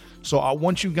 okay? So I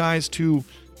want you guys to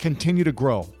continue to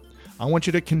grow. I want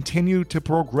you to continue to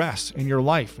progress in your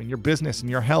life, in your business, in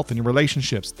your health, in your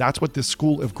relationships. That's what this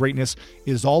School of Greatness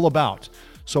is all about.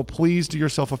 So please do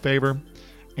yourself a favor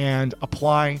and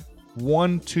apply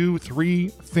 1, 2, 3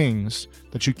 things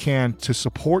that you can to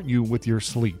support you with your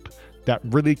sleep that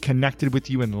really connected with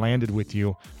you and landed with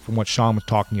you from what Shawn was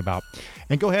talking about.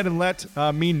 And go ahead and let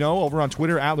me know over on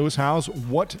Twitter at Lewis Howes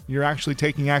what you're actually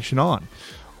taking action on.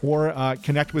 Or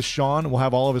connect with Shawn. We'll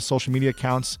have all of his social media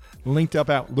accounts linked up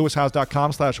at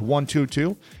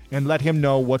lewishowes.com/122 and let him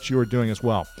know what you are doing as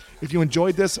well. If you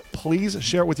enjoyed this, please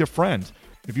share it with your friend.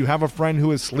 If you have a friend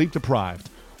who is sleep deprived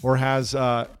or has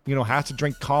to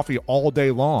drink coffee all day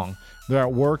long, they're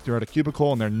at work, they're at a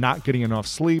cubicle, and they're not getting enough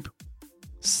sleep,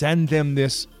 send them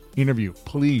this interview.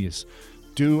 Please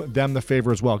do them the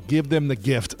favor as well. Give them the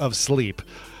gift of sleep.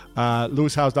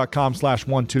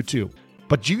 lewishowes.com/122.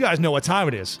 But you guys know what time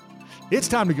it is. It's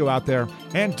time to go out there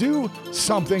and do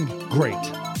something great.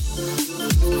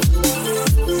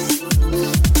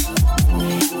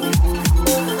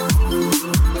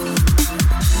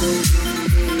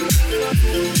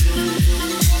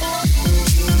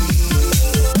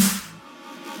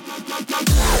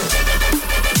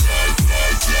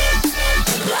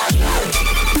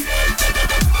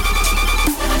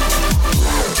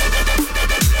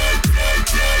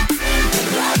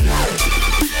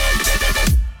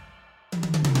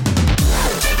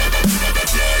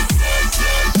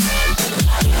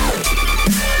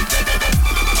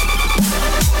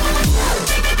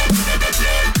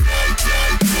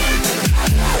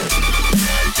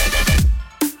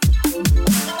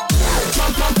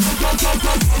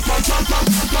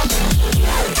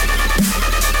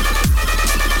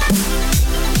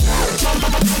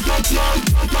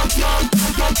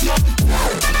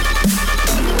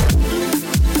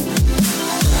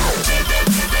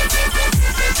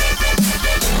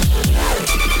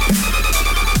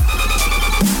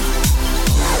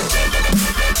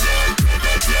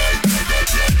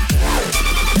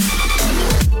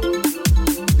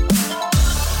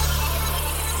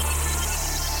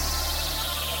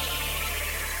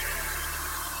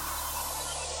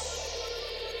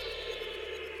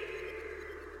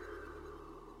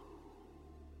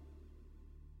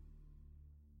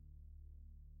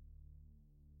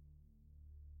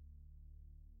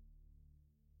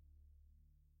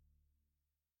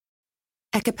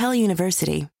 At Capella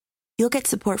University, you'll get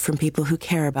support from people who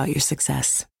care about your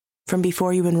success. From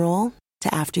before you enroll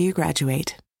to after you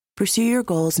graduate, pursue your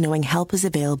goals knowing help is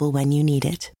available when you need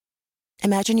it.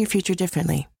 Imagine your future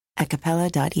differently at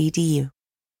capella.edu.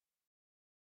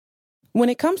 When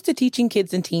it comes to teaching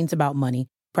kids and teens about money,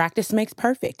 practice makes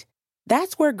perfect.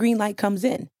 That's where Greenlight comes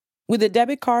in. With a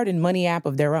debit card and money app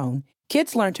of their own,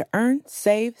 kids learn to earn,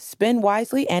 save, spend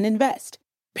wisely, and invest.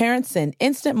 Parents send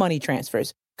instant money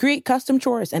transfers, create custom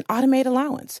chores, and automate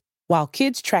allowance, while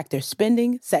kids track their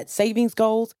spending, set savings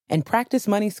goals, and practice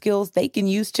money skills they can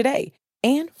use today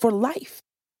and for life.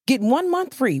 Get 1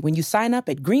 month free when you sign up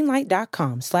at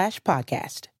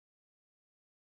greenlight.com/podcast.